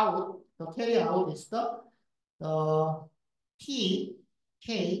out, the carry out is the P,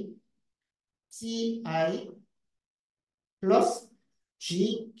 K, C, I plus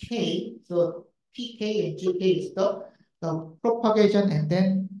G, K. So P, K, and G, K is the propagation and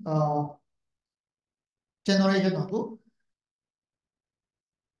then generation of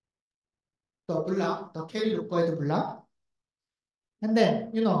the block, the carry required block. And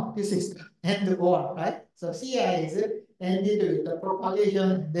then, this is and or, right? So CI is ended with the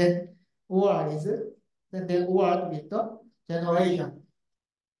propagation, then OR is, then OR with the generation.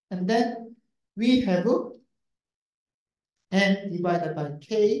 And then we have n divided by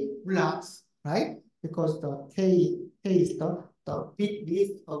k blocks, right? Because the k is the bit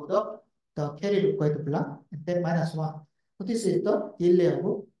width of the carry required block, and then minus 1. So this is the delay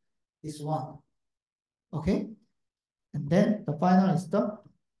of this one. Okay? And then the final is the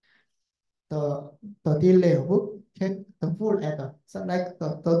delay of the full adder. So like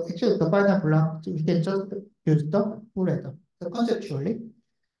actually the final block, we can just use the full adder. So conceptually.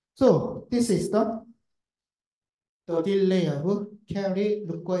 So this is the delay of carry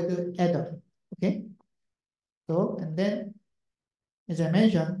required adder. Okay. So and then as I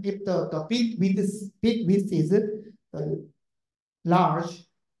mentioned, if the bit width is large,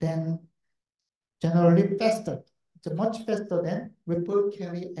 then generally faster. It's much faster than ripple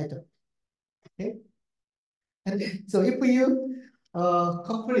carry adder. Okay. And so if you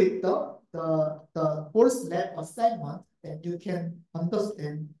complete the first lab assignment, then you can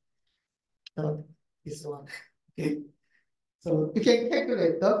understand this one. Okay. So you can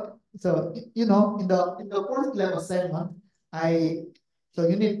calculate so in the first lab assignment, so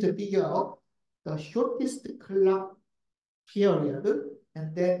you need to figure out the shortest clock period,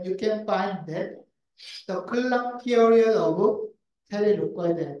 and then you can find that the clock period of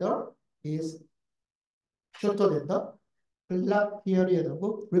required adder is shorter than the clock period of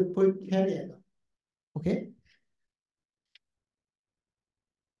ripple carry adder. Okay.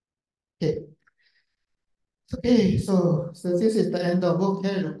 Okay. Okay, so this is the end of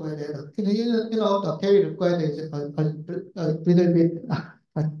carry required error. The carry required is a little bit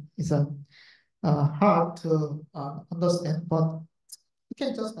it's hard to understand, but you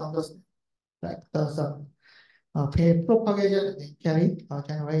can just understand like the propagation and then carry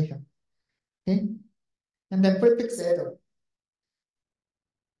generation. Okay, and then prefix adder.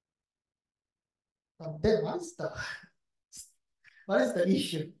 Then what is the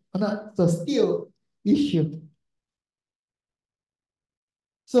issue? Not the still issue.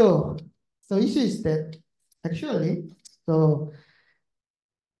 So the issue is that actually, so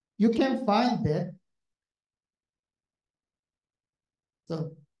you can find that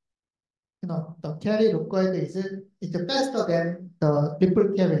so the carry required is faster than the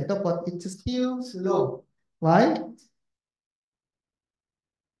ripple carry, but it's still slow. Why?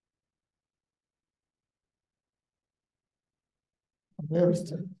 Where is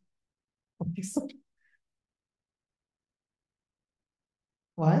the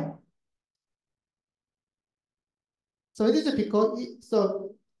why? So it is because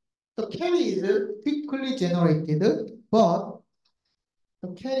so the carry is quickly generated, but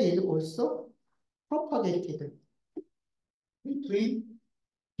the carry is also propagated between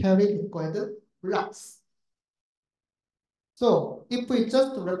carry required blocks. So if we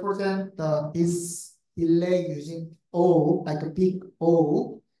just represent this delay using O, like a big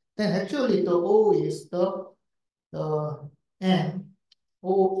O, then actually the O is the N,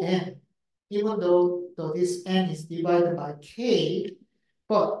 O-N, even though this N is divided by K,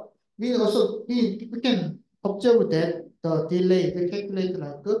 but we can observe that the delay we calculate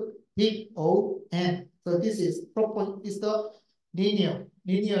like a big O-N. So this is the linear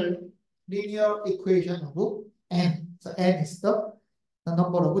linear equation of N. So N is the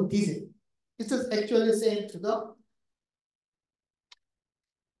number of digits. This is actually same to the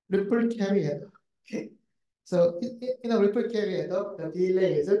ripple carrier. Okay. So in a ripple carrier, the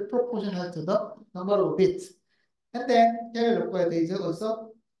delay is proportional to the number of bits. And then carry required is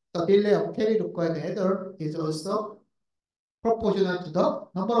also the delay of carry required header is also proportional to the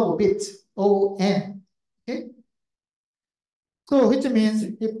number of bits, O(n). Okay. So which means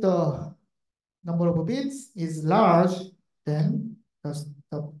if the number of bits is large, then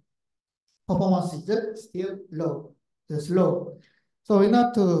the performance is still low, slow. So in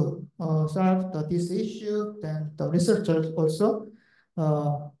order to solve this issue, then the researchers also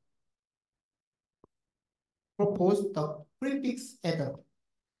proposed the prefix adder.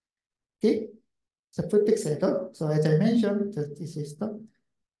 Okay, so prefix adder. So as I mentioned, this is the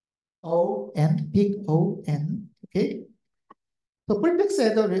O(n), big O(n). Okay, so prefix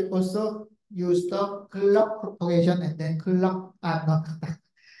adder also use the clock propagation and then not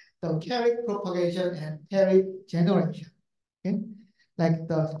the carry propagation and carry generation. Okay, like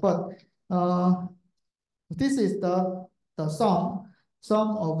but this is the sum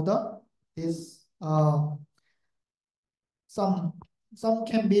of this some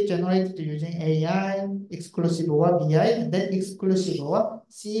can be generated using AI exclusive one BI and then exclusive one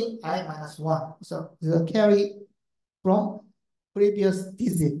CI minus one. So the carry from previous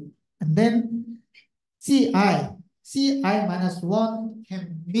digit and then CI minus one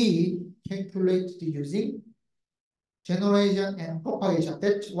can be calculated using generation and propagation.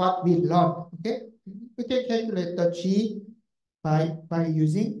 That's what we learned. Okay, we can calculate the G by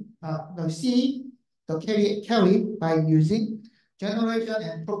using the C, the carry by using generation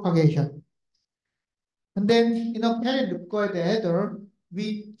and propagation. And then in a carry required header,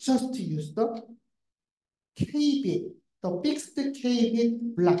 we just use the K bit, the fixed K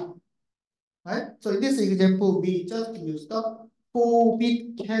bit block. Right? So in this example, we just use the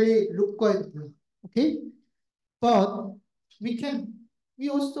 4-bit carry required block. Okay, but we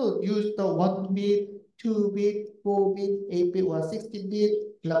also use the 1-bit, 2-bit, 4-bit, 8-bit, or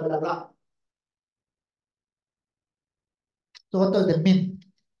 16-bit, blah blah blah. So what does that mean?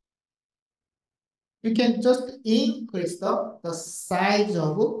 You can just increase the size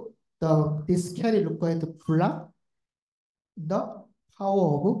of this carry required block, the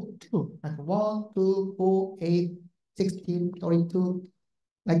power of 2, like 1, 2, 4, 8, 16, 32,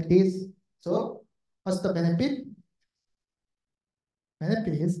 like this. So what's the benefit?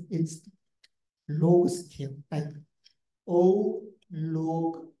 Benefit is it's log scale, like O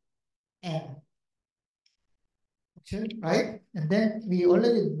log n. Okay, right? And then we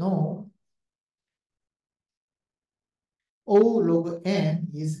already know O log n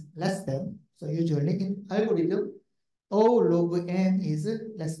is less than. So usually in algorithm, O log n is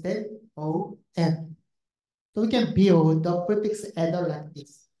less than O n. So we can build the prefix adder like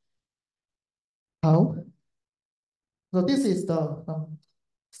this. How? So this is the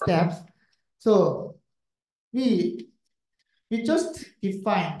steps. So we just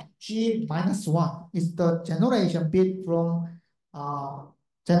define G minus 1 is the generation bit from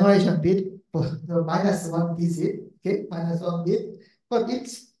generation bit for the minus 1 digit, okay, minus 1 bit, but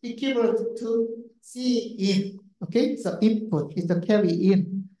it's equivalent to C in. Okay, so input is the carry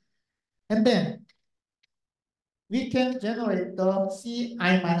in. And then we can generate the Ci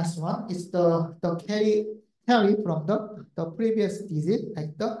minus 1 is the carry from the previous digit,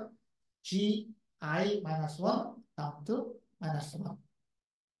 like the Gi minus 1 down to minus 1.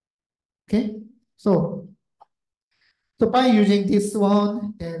 Okay, so by using this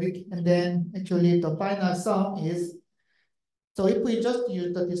one, then actually the final sum is, so if we just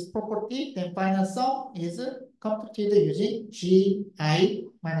use this property, then final sum is computed using Gi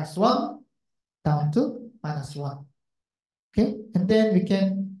minus 1 down to minus 1. Okay, and then we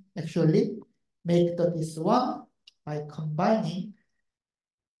can actually make this one by combining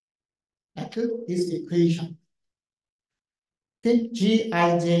this equation. Okay, Gi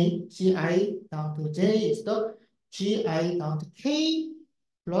down to j is the Gi down to k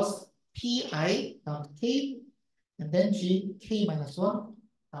plus Pi down to k, and then Gk minus 1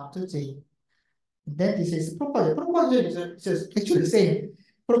 down to j. And then this is propagate. Propagate is just actually same.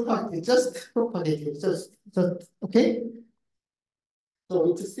 Propagate, just propagate, just okay.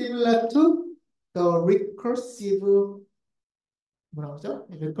 So it's similar to the recursive, 뭐라고 하죠?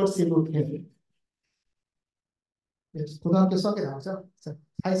 recursive carry. 고등학교 수학에 나오죠?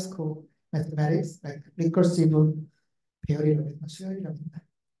 high school mathematics, like recursive 배열이라고 했나 수열이라고 했나.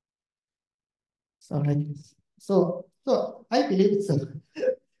 So like this. So I believe it's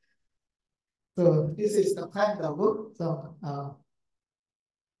so this is the kind of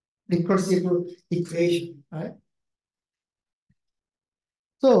recursive equation, right?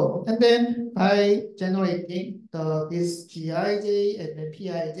 So, and then by generating this Gij and then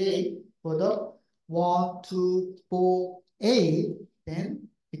Pij for the 1, 2, 4, 8, then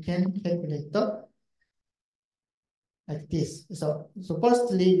we can calculate like this. So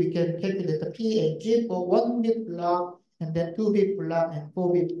firstly, we can calculate the P and G for 1-bit block, and then 2-bit block and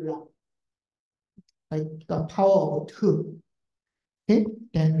 4-bit block, like the power of 2. Okay,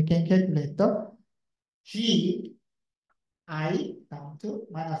 then we can calculate the Gi down to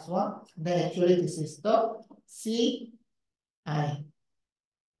minus 1. Then actually this is the Ci.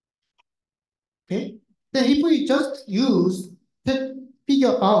 Okay. Then if we just use to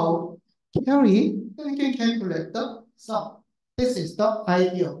figure out carry, then we can calculate the sum. This is the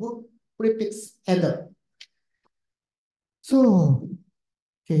idea of prefix adder. So,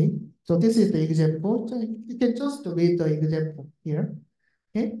 okay. So this is the example. So you can just read the example here.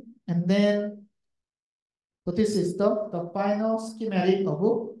 Okay. And then, so this is the final schematic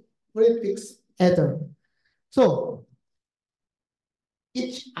of prefix adder. So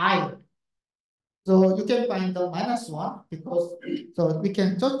each I, so you can find the minus 1 because, so we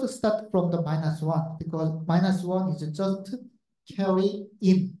can just start from the minus 1 because minus 1 is just carry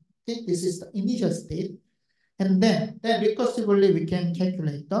in. Okay, this is the initial state. And then recursively we can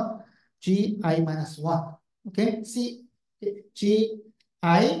calculate the Gi minus 1. Okay, see Gi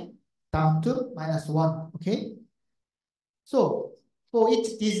down to minus 1. Okay, so for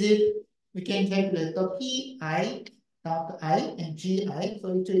each digit we can calculate the Pi down to I and Gi. So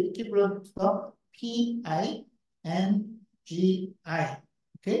it's equivalent to the Pi and Gi.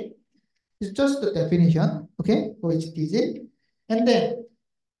 Okay, it's just the definition. Okay, for each digit, and then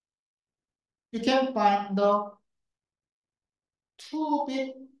you can find the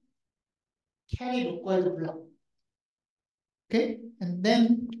 2-bit carry required block. Okay, and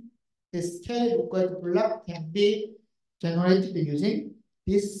then this carry required block can be generated using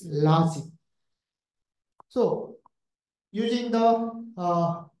this logic. So using the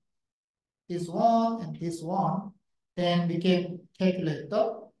this one and this one, then we can calculate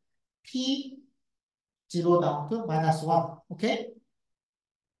the P0 down to minus 1. Okay.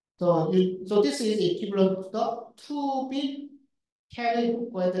 So this is equivalent to the 2-bit carry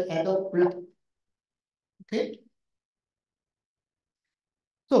required adder block. Okay.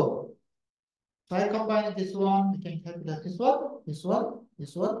 So by combining this one, we can calculate this one, this one,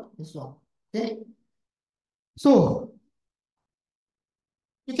 this one, this one. Okay. So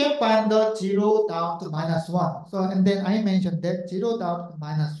you can find the 0 down to minus 1. So, and then I mentioned that 0 down to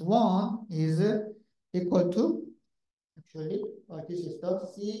minus 1 is equal to, actually, this is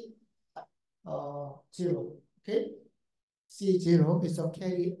the C0. Okay. C0 is a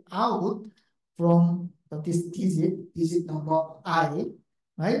carry out from this digit number I,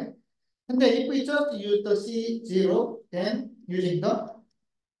 right? And then if we just use the C0, then using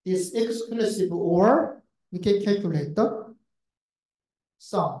this exclusive OR, we can calculate the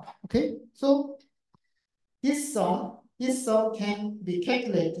sum. Okay, so this sum can be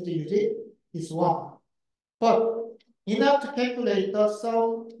calculated using this one. But in order to calculate the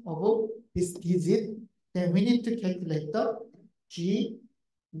sum of this digit, then we need to calculate the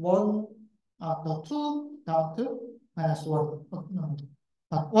G1, 2 down to minus 1. Oh, no.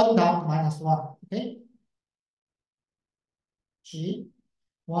 1 down to minus 1. Okay. G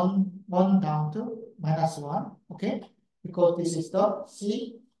 1 down to minus 1. Okay. Because this is the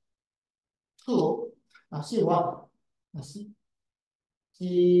C2, C1.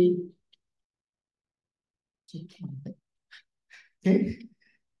 C2. Okay.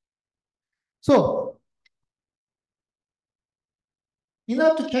 So in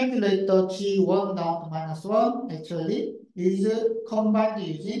order to calculate the G1 down to minus 1, actually, is combined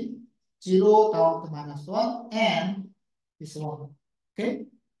using 0 down to minus 1 and this one. Okay?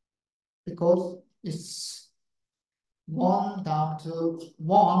 Because it's 1 down to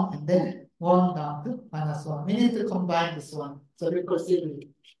 1 and then 1 down to minus 1. We need to combine this one. So recursively.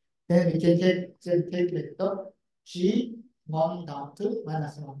 Then we can calculate the G1 down to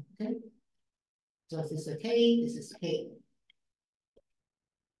minus 1. Okay? So this is K, this is K.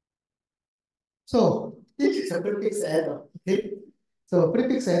 So this is a prefix adder. Okay? So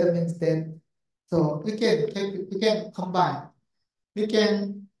prefix adder means that we can combine. We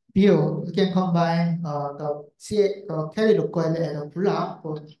can combine the carry local adder block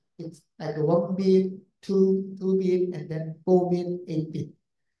for it's like 1 bit, 2 bit, and then 4 bit, 8 bit.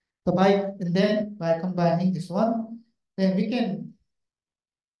 So by combining this one, then we can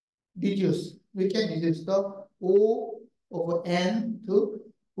reduce the O over N to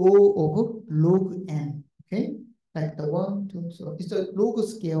O over log N. Okay, like the 1, 2. So it's a log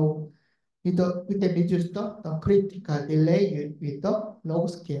scale. We can reduce the critical delay with the log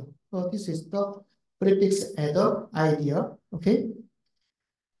scale. So this is the prefix adder idea. Okay,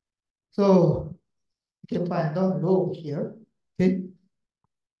 so you can find the log here. Okay.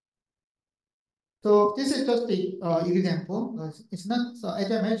 So this is just the example. It's not, so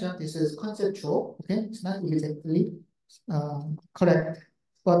as I mentioned, this is conceptual. Okay, it's not exactly correct,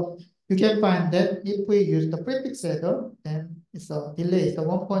 but you can find that if we use the prefix adder, then it's a delay is the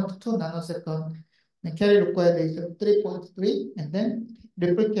 1.2 nanosecond, and carry required is 3.3, and then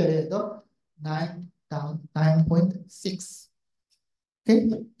ripple carry adder 9.6. Okay,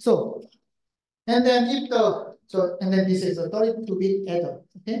 so and then and then this is a 32-bit adder.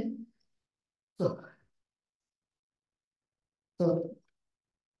 Okay, so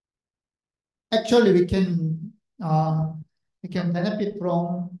actually we can benefit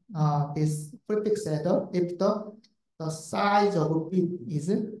from this prefix adder if the size of a bit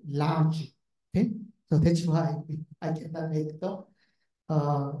is large. Okay, so that's why I cannot make the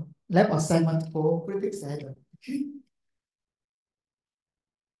lab assignment for prefix adder.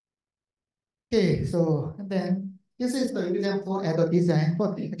 Okay, so and then this is the example adder design,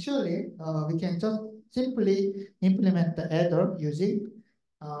 but actually we can just simply implement the adder using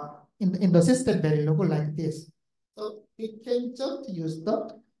in the system variable like this. So we can just use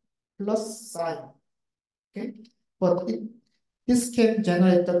the plus sign. Okay, but this can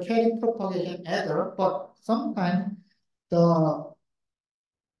generate the carry propagation adder, but sometimes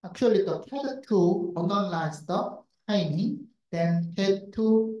actually the CAD2 analyze the timing, then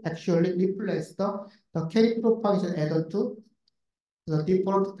CAD2 actually replace the carry propagation adder to the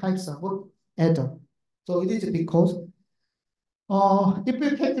default types of adder. So it is because if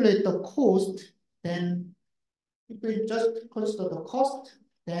we calculate the cost, then if we just consider the cost,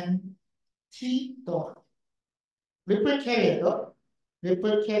 then the ripple carry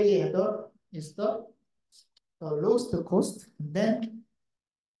adder is the lowest cost, and then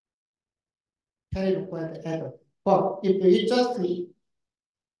carry required adder. But if we just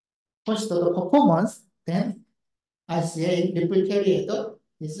consider the performance, then ICA ripple carry adder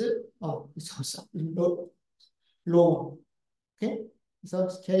is it's also low. Okay, so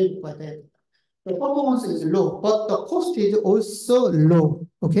carry required adder. The performance is low, but the cost is also low.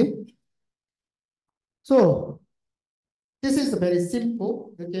 Okay, so this is very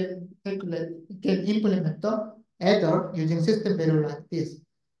simple. You can calculate, you can implement the adder using system value like this.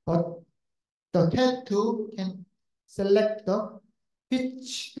 But the CAD2 can select the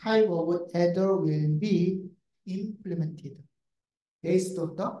which type of adder will be implemented based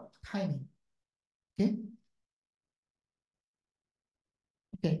on the timing. Okay.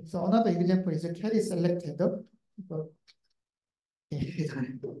 Okay. So another example is a carry select adder. Okay.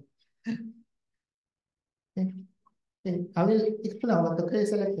 Okay. I will explain about the carry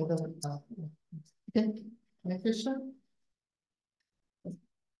select adder. Okay. Next question.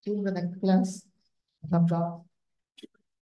 See you in the next class. Thumbs up.